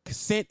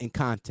 consent and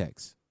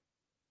context.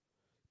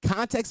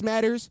 Context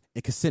matters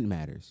and consent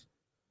matters.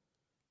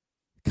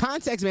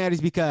 Context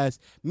matters because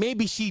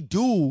maybe she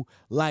do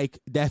like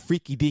that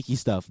freaky deaky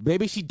stuff.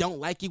 Maybe she don't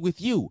like it with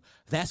you.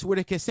 That's where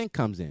the consent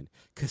comes in.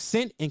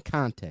 Consent and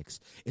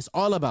context. It's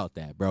all about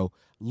that, bro.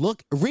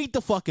 Read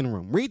the fucking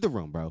room. Read the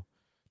room, bro.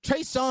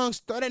 Trey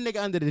Songz, throw that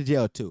nigga under the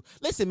jail too.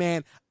 Listen,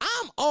 man,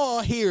 I'm all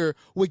here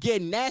with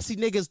getting nasty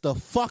niggas the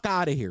fuck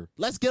out of here.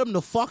 Let's get them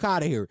the fuck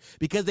out of here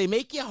because they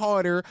make it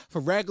harder for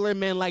regular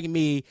men like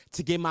me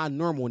to get my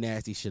normal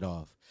nasty shit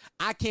off.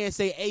 I can't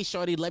say, hey,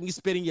 shorty, let me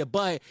spit in your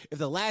butt if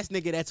the last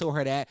nigga that told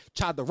her that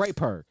tried to rape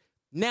her.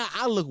 Now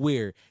I look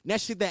weird. That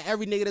shit that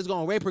every nigga that's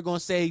gonna rape her gonna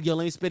say, yo,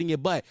 let me spit in your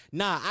butt.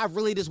 Nah, I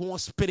really just want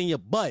spit in your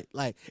butt.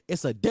 Like,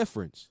 it's a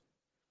difference.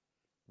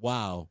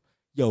 Wow.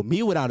 Yo,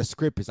 me without a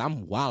script is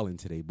I'm wilding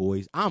today,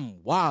 boys.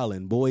 I'm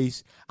wilding,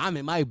 boys. I'm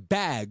in my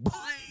bag, boys.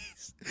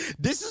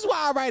 This is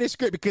why I write a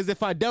script, because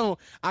if I don't,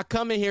 I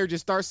come in here and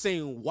just start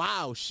saying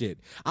wow shit.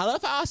 I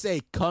love how I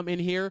say come in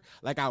here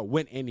like I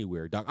went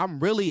anywhere, dog. I'm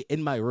really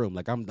in my room.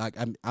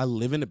 I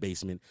live in the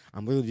basement.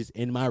 I'm really just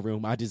in my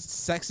room. I just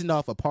sectioned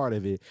off a part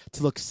of it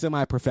to look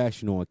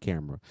semi-professional on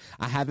camera.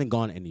 I haven't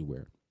gone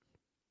anywhere.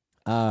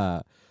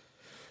 Wow.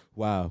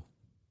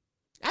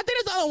 I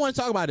think that's all I want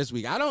to talk about this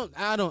week. I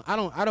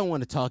don't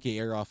want to talk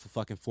your ear off for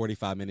fucking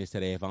 45 minutes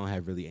today if I don't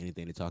have really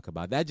anything to talk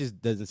about. That just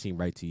doesn't seem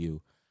right to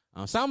you.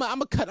 So I'm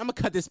gonna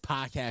cut this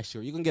podcast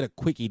short. You're gonna get a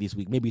quickie this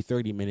week, maybe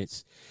 30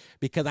 minutes,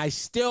 because I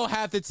still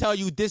have to tell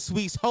you this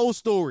week's whole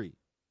story.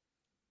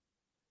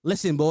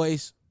 Listen,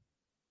 boys,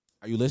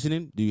 are you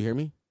listening? Do you hear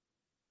me?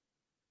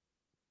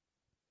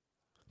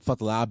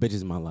 Fucked a lot of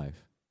bitches in my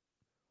life,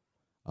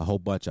 a whole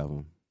bunch of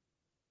them.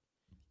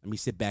 Let me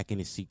sit back in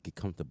the seat, get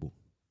comfortable.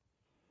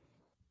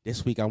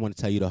 This week I want to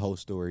tell you the whole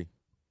story.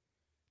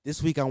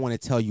 This week I want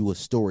to tell you a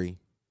story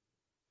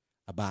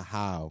about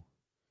how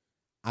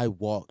I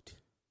walked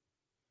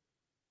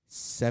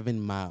 7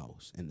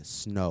 miles in the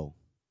snow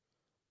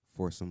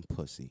for some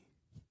pussy.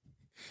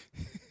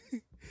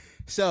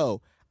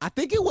 So I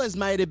think it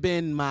might have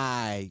been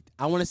my,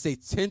 I want to say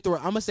 10th or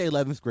I'm going to say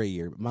 11th grade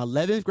year. My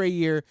 11th grade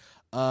year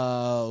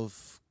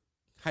of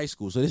high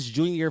school. So this is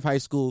junior year of high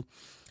school.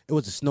 It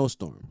was a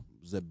snowstorm.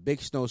 It was a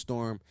big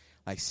snowstorm,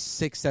 like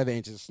 6-7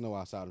 inches of snow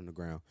outside on the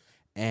ground.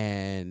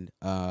 And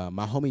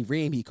my homie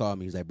Reem, he called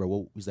me. He's like,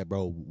 bro,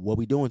 what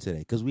we doing today?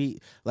 Because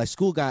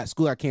school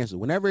got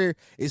canceled. Whenever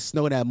it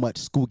snowed that much,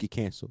 school get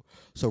canceled.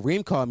 So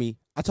Reem called me.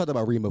 I talked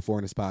about Reem before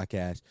in this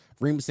podcast.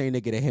 Reem was saying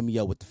they get to hit me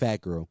up with the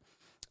fat girl.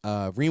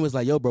 Reem was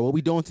like, yo, bro, what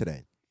we doing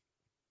today?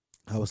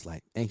 I was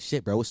like, ain't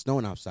shit, bro. It's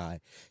snowing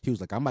outside. He was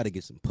like, I'm about to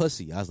get some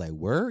pussy. I was like,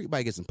 word? You about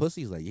to get some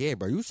pussy? He's like, yeah,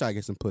 bro, you try to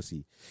get some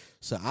pussy.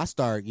 So I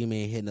started,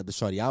 hitting up the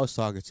shorty I was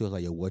talking to. I was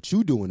like, yo, what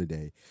you doing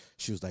today?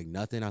 She was like,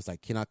 nothing. I was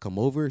like, can I come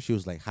over? She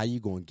was like, how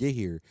you going to get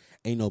here?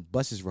 Ain't no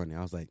buses running.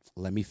 I was like,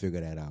 let me figure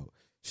that out.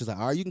 She was like,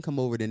 all right, you can come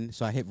over then.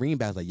 So I hit Reem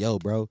back. I was like, yo,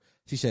 bro.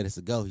 She said it's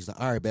a go. He's like,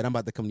 all right, bet I'm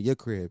about to come to your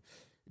crib.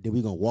 Then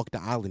we going to walk to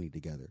Alany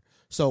together.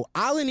 So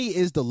Alany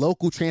is the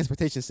local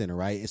transportation center,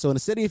 right? So in the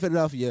city of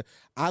Philadelphia,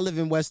 I live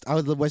West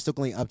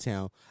Oakland,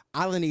 Uptown.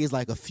 Alany is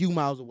like a few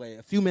miles away,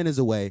 a few minutes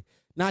away,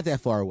 not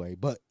that far away.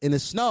 But in the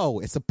snow,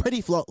 it's a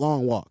pretty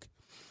long walk.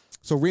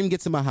 So Reem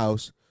gets to my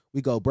house.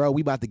 We go, bro,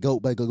 we about to go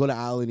to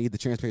Alany, the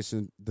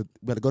transportation. We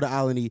got to go to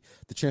Alany,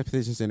 the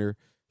transportation center.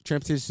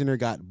 Transportation center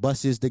got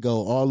buses that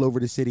go all over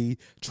the city,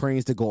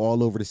 trains that go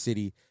all over the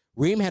city.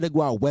 Reem had to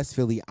go out West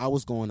Philly. I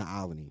was going to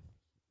Alany.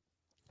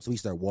 So we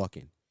start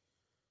walking.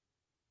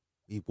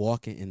 We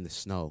walking in the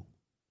snow.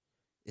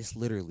 It's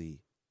literally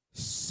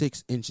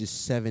 6 inches,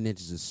 7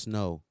 inches of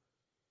snow.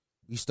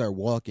 We start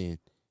walking.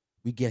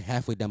 We get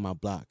halfway down my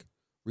block.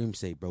 Reem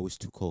say, bro, it's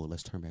too cold.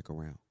 Let's turn back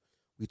around.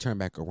 We turn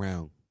back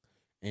around.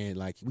 And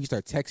we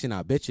start texting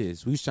our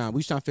bitches. We was trying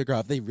to figure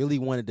out if they really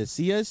wanted to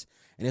see us.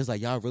 And it was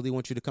like, y'all really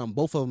want you to come.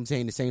 Both of them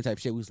saying the same type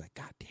of shit. We was like,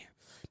 God damn.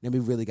 Then we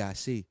really got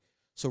to see.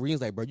 So Reem's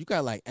like, bro, you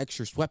got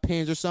extra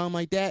sweatpants or something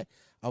like that?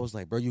 I was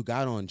like, bro, you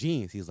got on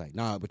jeans. He's like,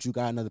 nah, but you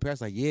got another pair. I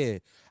was like, yeah.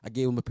 I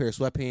gave him a pair of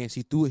sweatpants.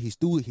 He threw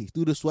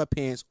the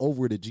sweatpants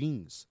over the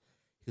jeans.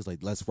 He was like,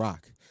 let's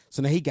rock.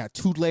 So now he got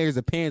 2 layers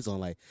of pants on.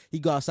 Like, he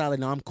go outside like,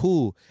 no, I'm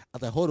cool. I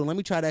was like, hold on, let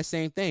me try that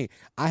same thing.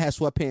 I had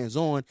sweatpants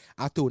on.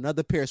 I threw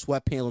another pair of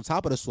sweatpants on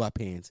top of the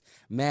sweatpants.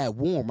 Mad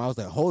warm. I was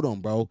like, hold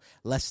on, bro.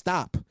 Let's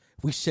stop.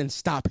 We shouldn't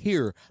stop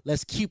here.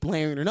 Let's keep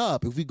layering it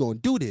up if we gonna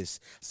do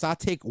this. So I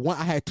take one.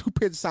 I had 2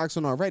 pairs of socks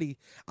on already.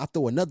 I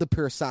throw another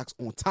pair of socks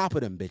on top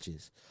of them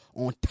bitches.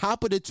 On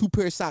top of the 2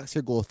 pair of socks,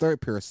 here go a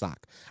 3rd pair of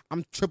sock.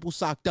 I'm triple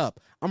socked up.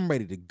 I'm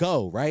ready to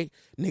go, right?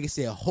 Nigga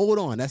said, hold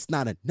on, that's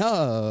not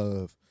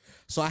enough.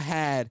 So I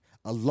had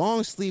a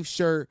long sleeve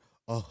shirt,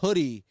 a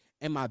hoodie,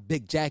 and my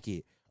big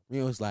jacket.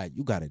 Reno was like,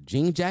 you got a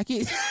jean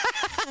jacket?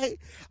 I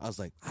was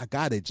like, I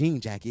got a jean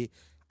jacket.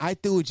 I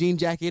threw a jean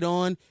jacket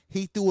on.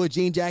 He threw a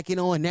jean jacket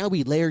on. Now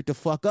we layered the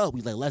fuck up.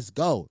 We like, let's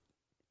go.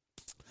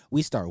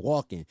 We start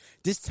walking.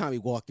 This time we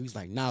walked. He's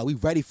like, nah, we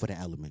ready for the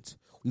elements.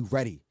 We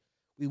ready.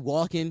 We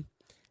walking.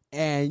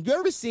 And you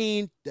ever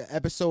seen the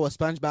episode of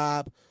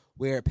SpongeBob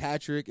where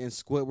Patrick and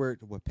Squidward,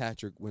 when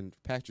Patrick and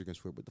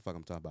Squidward, what the fuck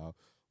I'm talking about?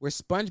 Where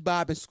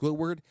SpongeBob and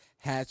Squidward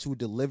had to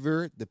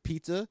deliver the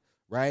pizza,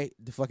 right?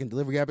 The fucking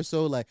delivery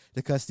episode, like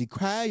the custody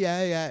cry,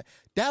 yeah.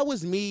 That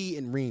was me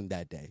and Reem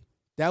that day.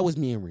 That was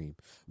me and Reem.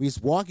 We was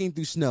walking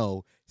through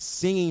snow,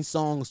 singing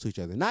songs to each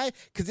other. Not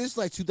because this is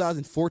like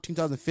 2014,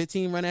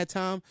 2015 around that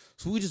time.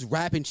 So we just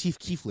rapping Chief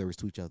Keef lyrics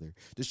to each other,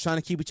 just trying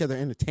to keep each other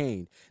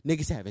entertained.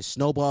 Niggas having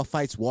snowball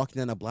fights, walking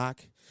down the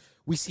block.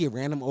 We see a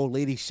random old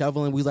lady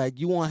shoveling. We like,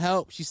 you want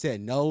help? She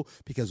said no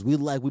because we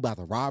about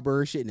to rob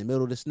her shit in the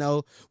middle of the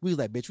snow. We was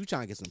like, bitch, we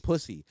trying to get some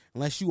pussy.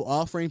 Unless you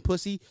offering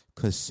pussy,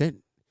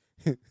 consent.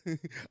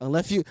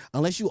 unless you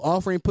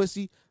offering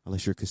pussy,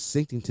 unless you're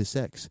consenting to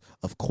sex,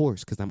 of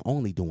course, because I'm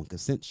only doing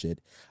consent shit.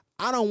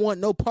 I don't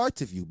want no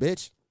parts of you,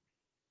 bitch.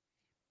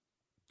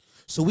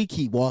 So we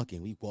keep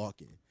walking. We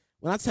walking.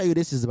 When I tell you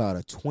this is about a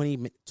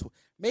 20-minute,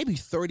 maybe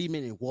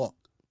 30-minute walk.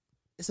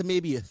 It's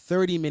maybe a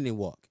 30-minute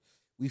walk.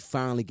 We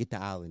finally get to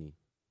Alany.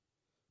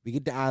 We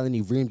get to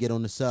Alany. Reem get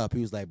on the sub.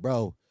 He was like,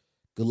 bro,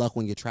 good luck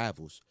on your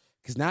travels.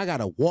 Because now I got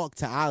to walk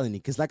to Alany.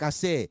 Because like I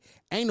said,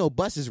 ain't no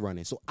buses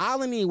running. So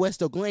Alany and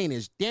West Oak Lane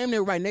is damn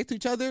near right next to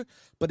each other.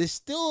 But it's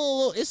still a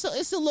little,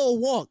 it's a little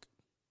walk.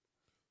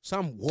 So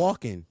I'm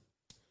walking.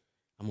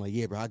 I'm like,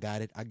 yeah, bro, I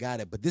got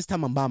it. But this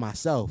time I'm by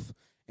myself.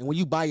 And when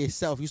you by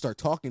yourself, you start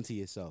talking to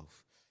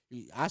yourself.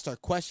 I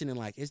start questioning,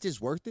 like, is this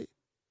worth it?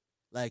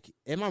 Like,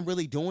 am I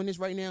really doing this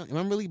right now? Am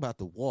I really about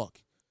to walk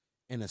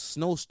in a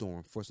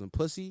snowstorm for some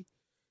pussy?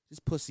 This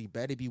pussy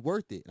better be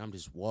worth it. And I'm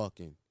just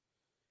walking.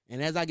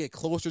 And as I get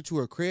closer to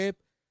her crib,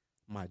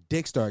 my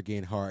dick start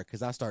getting hard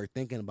because I start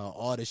thinking about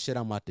all the shit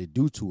I'm about to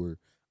do to her.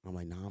 I'm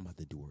like, nah, I'm about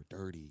to do her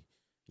dirty.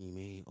 You know what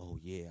I mean? Oh,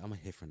 yeah, I'm going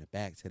to hit from the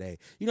back today.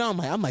 You know,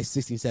 I'm like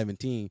 16,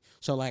 17.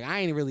 So, like,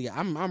 I'm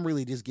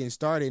really just getting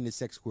started in the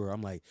sex career.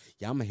 I'm like,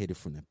 yeah, I'm going to hit it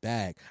from the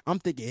back. I'm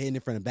thinking hitting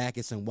it from the back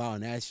is some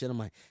wild ass shit. I'm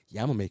like, yeah,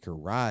 I'm going to make her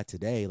ride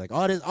today. Like,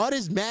 all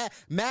this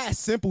mad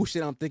simple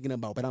shit I'm thinking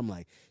about. But I'm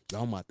like,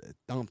 yo, I'm about to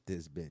dump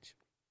this bitch.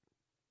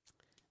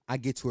 I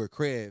get to her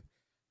crib.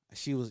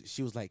 She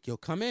was like, yo,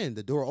 come in.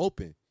 The door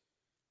open.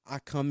 I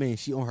come in.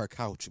 She on her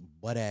couch,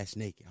 butt ass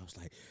naked. I was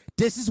like,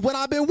 this is what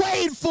I've been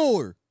waiting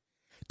for.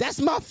 That's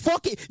my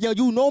fucking, yo,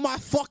 you know my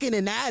fucking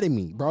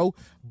anatomy, bro.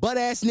 Butt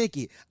ass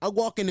naked. I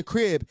walk in the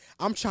crib.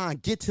 I'm trying to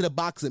get to the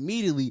box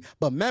immediately.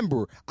 But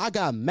remember, I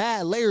got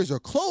mad layers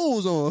of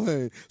clothes on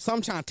her. So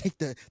I'm trying to take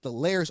the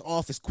layers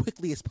off as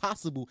quickly as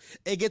possible.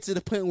 It gets to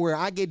the point where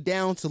I get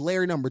down to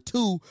layer number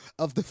 2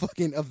 of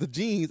the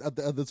jeans, of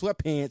the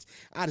sweatpants.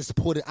 I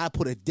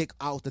put a dick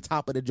out the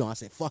top of the joint. I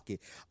said, fuck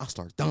it. I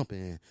start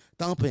dumping.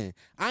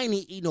 I ain't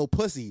eat no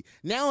pussy.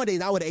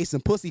 Nowadays, I would have ate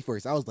some pussy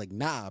first. I was like,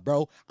 nah,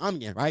 bro. I'm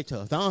getting right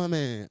to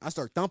thumping. I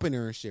start thumping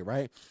her and shit,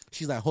 right?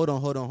 She's like, hold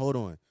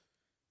on.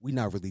 We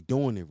not really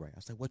doing it right. I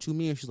was like, what you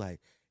mean? She's like,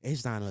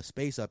 it's not enough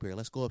space up here.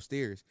 Let's go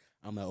upstairs.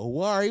 I'm like, oh,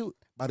 why are you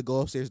about to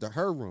go upstairs to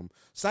her room?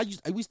 So I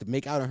used to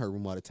make out in her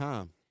room all the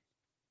time.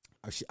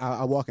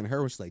 I walk in her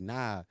room. She's like,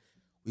 nah,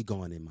 we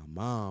going in my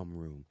mom's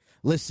room.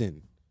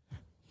 Listen,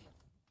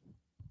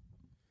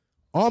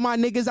 all my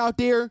niggas out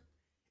there,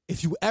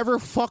 if you ever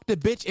fucked a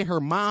bitch in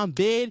her mom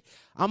bed,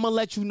 I'm going to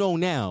let you know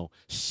now.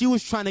 She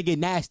was trying to get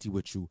nasty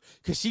with you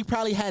because she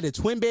probably had a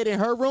twin bed in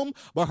her room,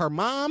 but her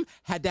mom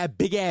had that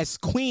big-ass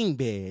queen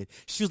bed.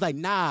 She was like,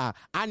 nah,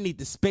 I need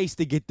the space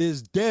to get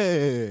this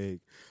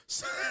dick.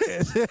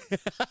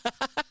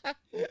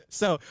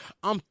 So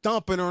I'm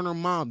thumping on her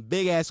mom,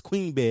 big-ass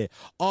queen bed,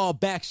 all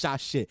back shot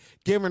shit,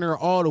 giving her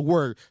all the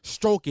work,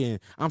 stroking.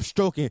 I'm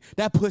stroking.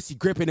 That pussy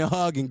gripping and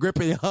hugging,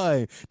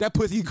 That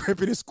pussy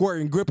gripping and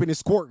squirting,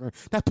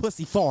 That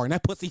pussy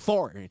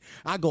farting.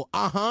 I go,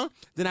 uh-huh.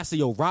 Then I say,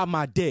 yo, ride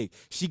my dick.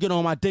 She get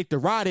on my dick to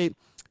ride it.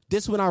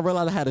 This when I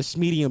realized I had a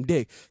medium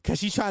dick. Cause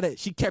she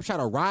kept trying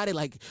to ride it.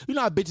 Like, you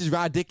know how bitches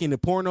ride dick in the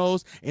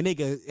pornos and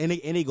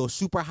they go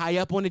super high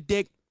up on the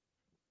dick?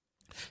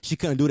 She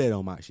couldn't do that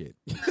on my shit.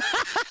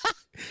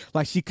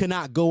 Like she could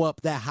not go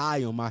up that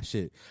high on my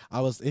shit.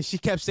 And she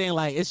kept saying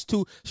like it's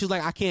too. She's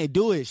like I can't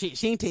do it. She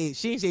ain't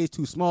say it's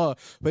too small,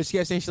 but she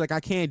kept saying she's like I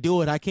can't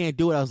do it. I can't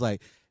do it. I was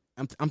like,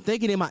 I'm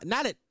thinking in my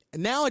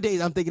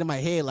nowadays I'm thinking in my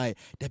head like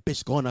that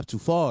bitch going up too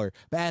far.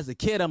 But as a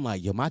kid I'm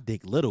like yo my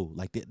dick little.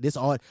 Like this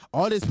all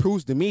this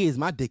proves to me is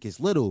my dick is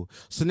little.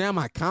 So now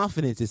my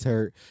confidence is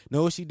hurt.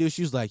 Know what she do?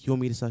 She was like you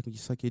want me to suck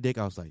your dick?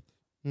 I was like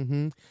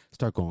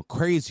start going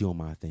crazy on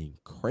my thing.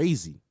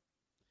 Crazy.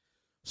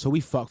 So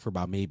we fucked for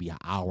about maybe an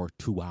hour,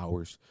 2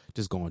 hours,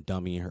 just going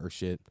dummy in her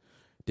shit.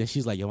 Then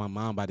she's like, yo, my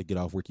mom about to get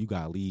off work. You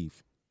gotta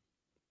leave.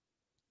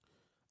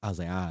 I was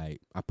like, all right.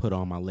 I put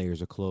on my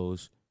layers of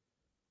clothes,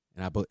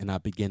 and I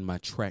begin my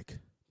trek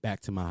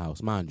back to my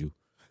house. Mind you,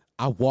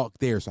 I walked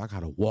there, so I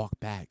gotta walk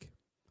back.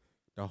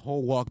 The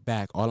whole walk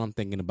back, all I'm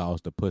thinking about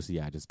is the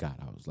pussy I just got.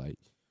 I was like,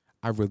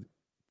 I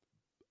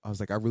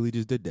really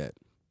just did that.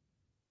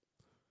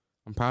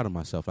 I'm proud of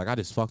myself. Like I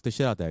just fucked the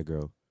shit out that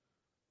girl.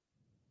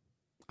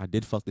 I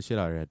did fuck the shit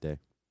out of her that day.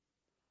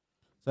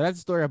 So that's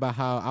a story about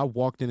how I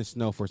walked in the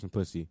snow for some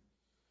pussy.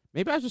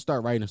 Maybe I should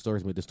start writing the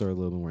stories to make the story a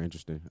little bit more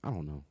interesting. I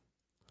don't know.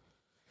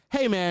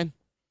 Hey, man.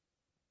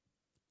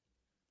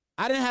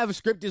 I didn't have a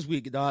script this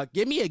week, dog.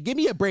 Give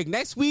me a break.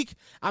 Next week,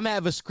 I'm going to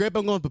have a script.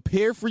 I'm going to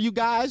prepare for you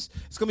guys.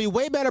 It's going to be a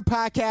way better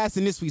podcast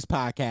than this week's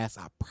podcast.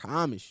 I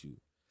promise you.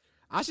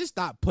 I should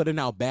stop putting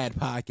out bad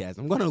podcasts.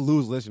 I'm going to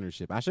lose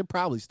listenership. I should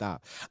probably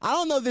stop. I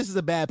don't know if this is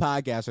a bad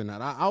podcast or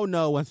not. I don't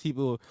know once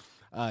people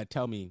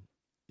tell me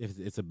if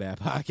it's a bad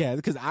podcast,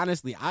 because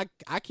honestly I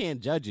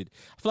can't judge it.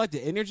 I feel like the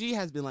energy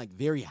has been like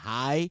very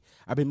high.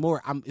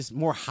 It's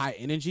more high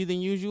energy than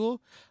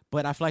usual,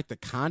 but I feel like the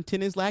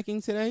content is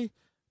lacking today.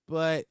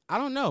 But I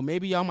don't know,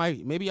 maybe y'all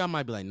might be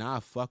like, nah,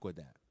 fuck with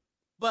that.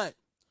 But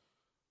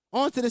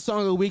on to the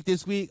song of the week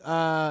this week.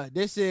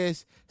 This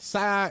is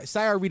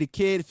Sire Rita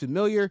Kid,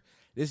 Familiar.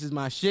 This is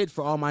my shit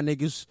for all my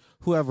niggas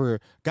whoever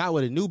got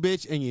with a new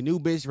bitch and your new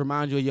bitch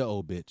remind you of your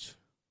old bitch.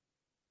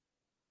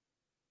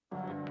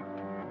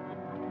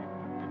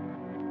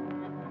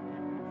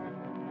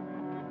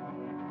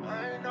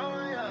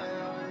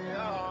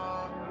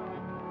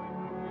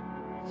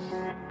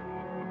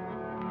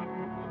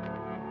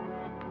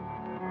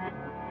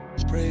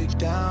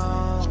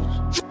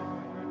 Breakdowns,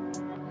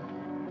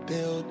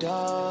 build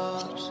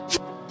ups,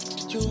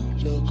 you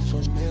look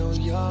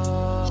familiar.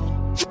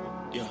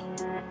 Yeah,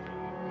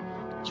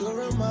 you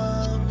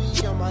remind me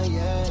of my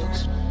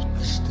ex.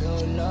 I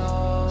still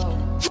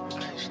love.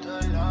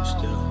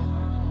 Still,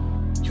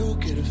 you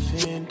get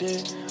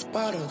offended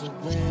about other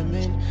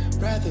women.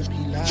 Rather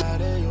be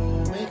loud at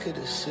you. Make a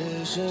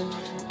decision.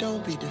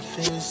 Don't be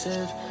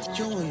defensive.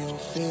 You and your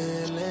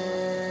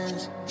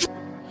feelings.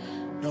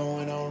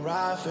 Knowing I'm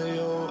right for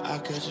you, I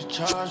catch a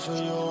charge for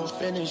you,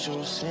 finish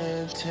your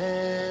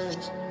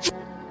sentence.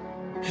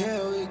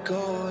 Here we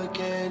go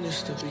again,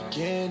 it's the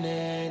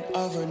beginning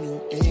of a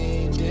new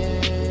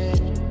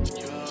ending.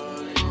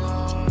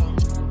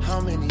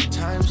 How many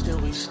times did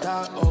we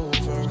start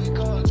over?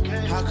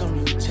 How come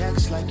you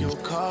text like your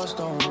calls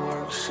don't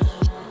work?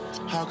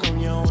 How come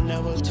you don't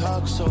never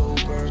talk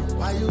sober?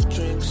 Why you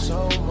drink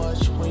so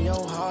much when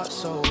your heart's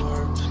so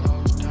hurt?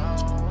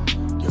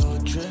 You're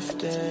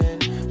drifting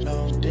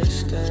long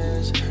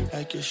distance,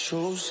 like your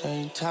shoes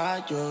ain't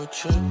tied, you're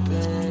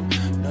tripping.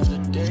 Another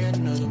day,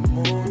 another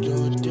mood,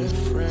 you're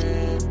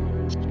different.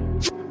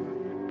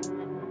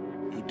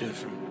 You're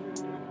different.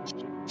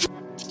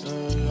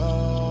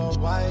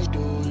 Why do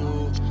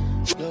you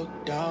look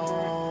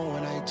down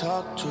when I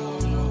talk to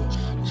you?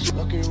 Just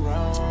looking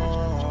around.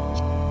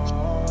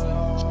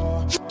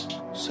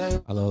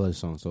 Say, I love this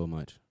song so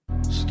much.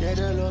 Scared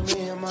to look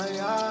me in my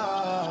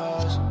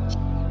eyes.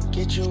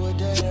 Get you a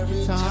date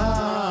every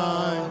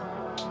time.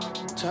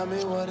 Tell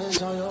me what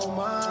is on your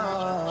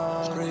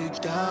mind.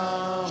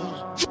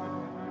 Breakdowns,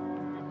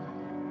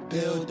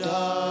 build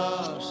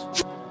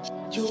ups.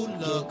 You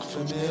look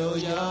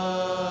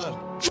familiar.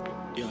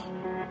 Yeah.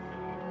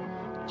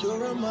 You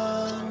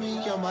remind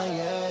me of my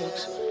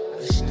ex.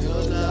 I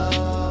still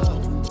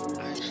love.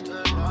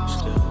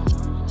 Still,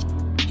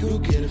 you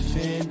get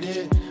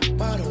offended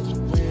about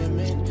other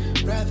women.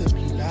 Rather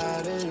be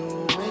loud at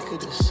you. Make a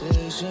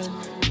decision.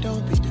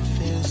 Don't be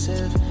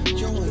defensive,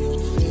 you and your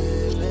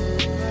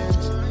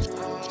feelings.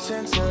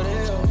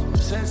 Sensitive,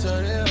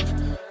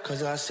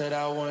 cause I said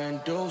I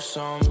wouldn't do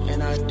something,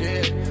 and I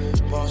did.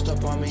 Bossed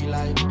up on me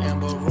like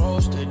Amber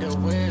Rose did the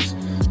Wiz.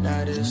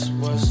 Now this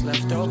what's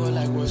left over,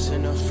 like what's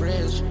in the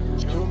fridge.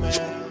 You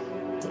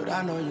mad, but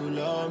I know you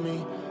love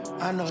me.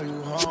 I know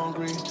you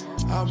hungry.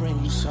 I'll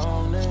bring you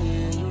something to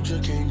eat, you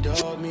just can't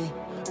dog me.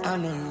 I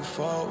know you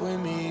fought with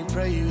me,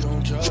 pray you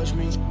don't judge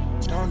me.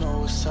 Don't know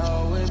what's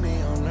up with me,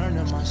 I'm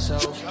learning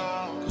myself.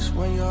 Cause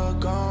when you're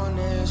gone,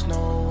 there's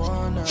no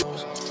one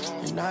else.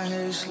 And I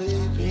hate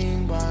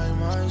sleeping by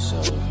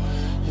myself.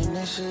 And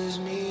this is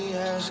me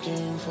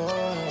asking for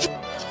help.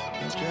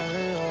 And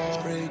carry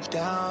all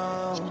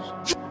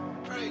breakdowns,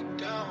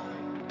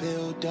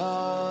 build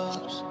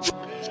ups.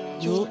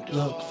 You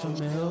look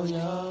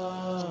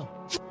familiar.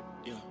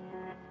 Yeah.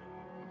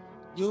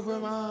 You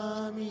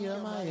remind me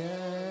of my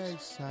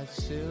ex. I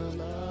still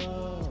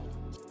love.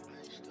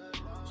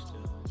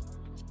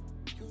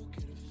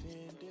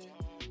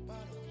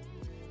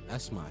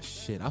 That's my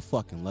shit. I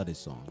fucking love this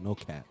song. No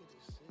cap.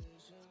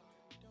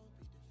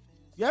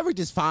 You ever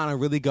just find a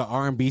really good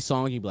R&B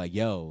song and you be like,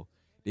 yo,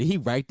 did he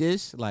write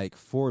this like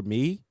for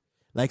me?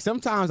 Like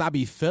sometimes I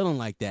be feeling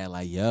like that.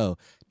 Like, yo,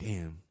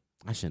 damn,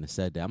 I shouldn't have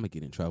said that. I'm going to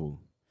get in trouble.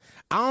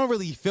 I don't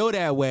really feel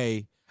that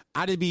way.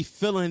 I just be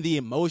feeling the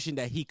emotion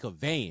that he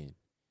conveying.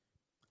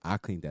 I'll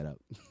clean that up.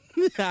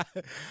 All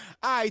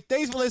right,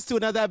 thanks for listening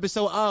to another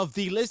episode of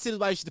the Listen to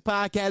Why You Shit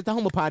podcast, the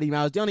Home of Potty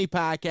Mouse, the only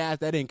podcast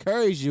that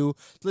encourages you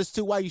to listen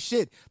to Why You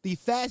Shit, the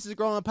fastest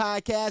growing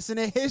podcast in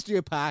the history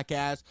of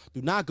podcasts.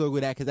 Do not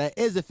Google that because that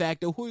is a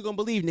factor. Who you gonna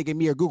believe, nigga,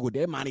 me or Google?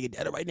 They're minding your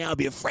data right now. I'll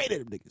be afraid of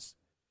them niggas.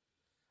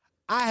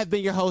 I have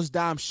been your host,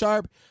 Dom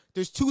Sharp.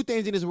 There's two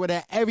things in this world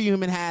that every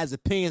human has,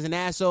 opinions and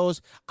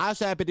assholes. I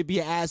also happen to be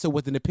an asshole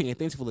with an opinion.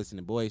 Thanks for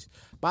listening, boys.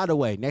 By the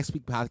way, next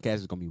week's podcast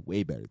is going to be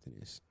way better than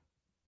this.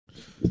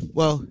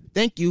 Well,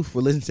 thank you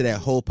for listening to that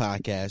whole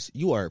podcast.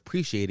 You are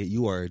appreciated.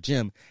 You are a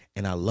gem,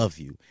 and I love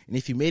you. And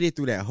if you made it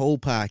through that whole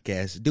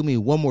podcast, do me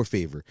one more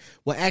favor.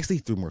 Well, actually,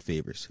 3 more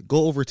favors.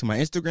 Go over to my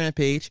Instagram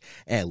page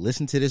at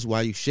Listen to This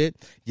While You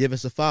Shit. Give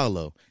us a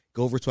follow.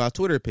 Go over to our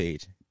Twitter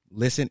page.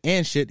 Listen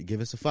and Shit.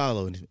 Give us a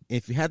follow. And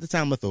if you have the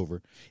time left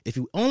over, if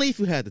you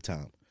had the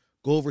time,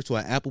 go over to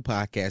our Apple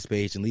Podcast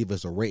page and leave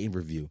us a rating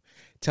review.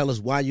 Tell us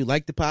why you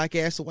like the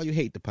podcast or why you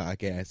hate the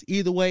podcast.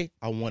 Either way,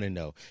 I want to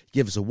know.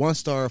 Give us a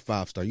 1-star or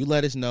 5-star. You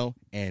let us know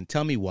and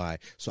tell me why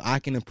so I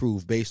can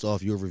improve based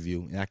off your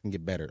review and I can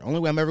get better. The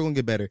only way I'm ever going to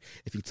get better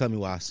if you tell me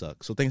why I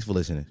suck. So thanks for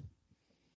listening.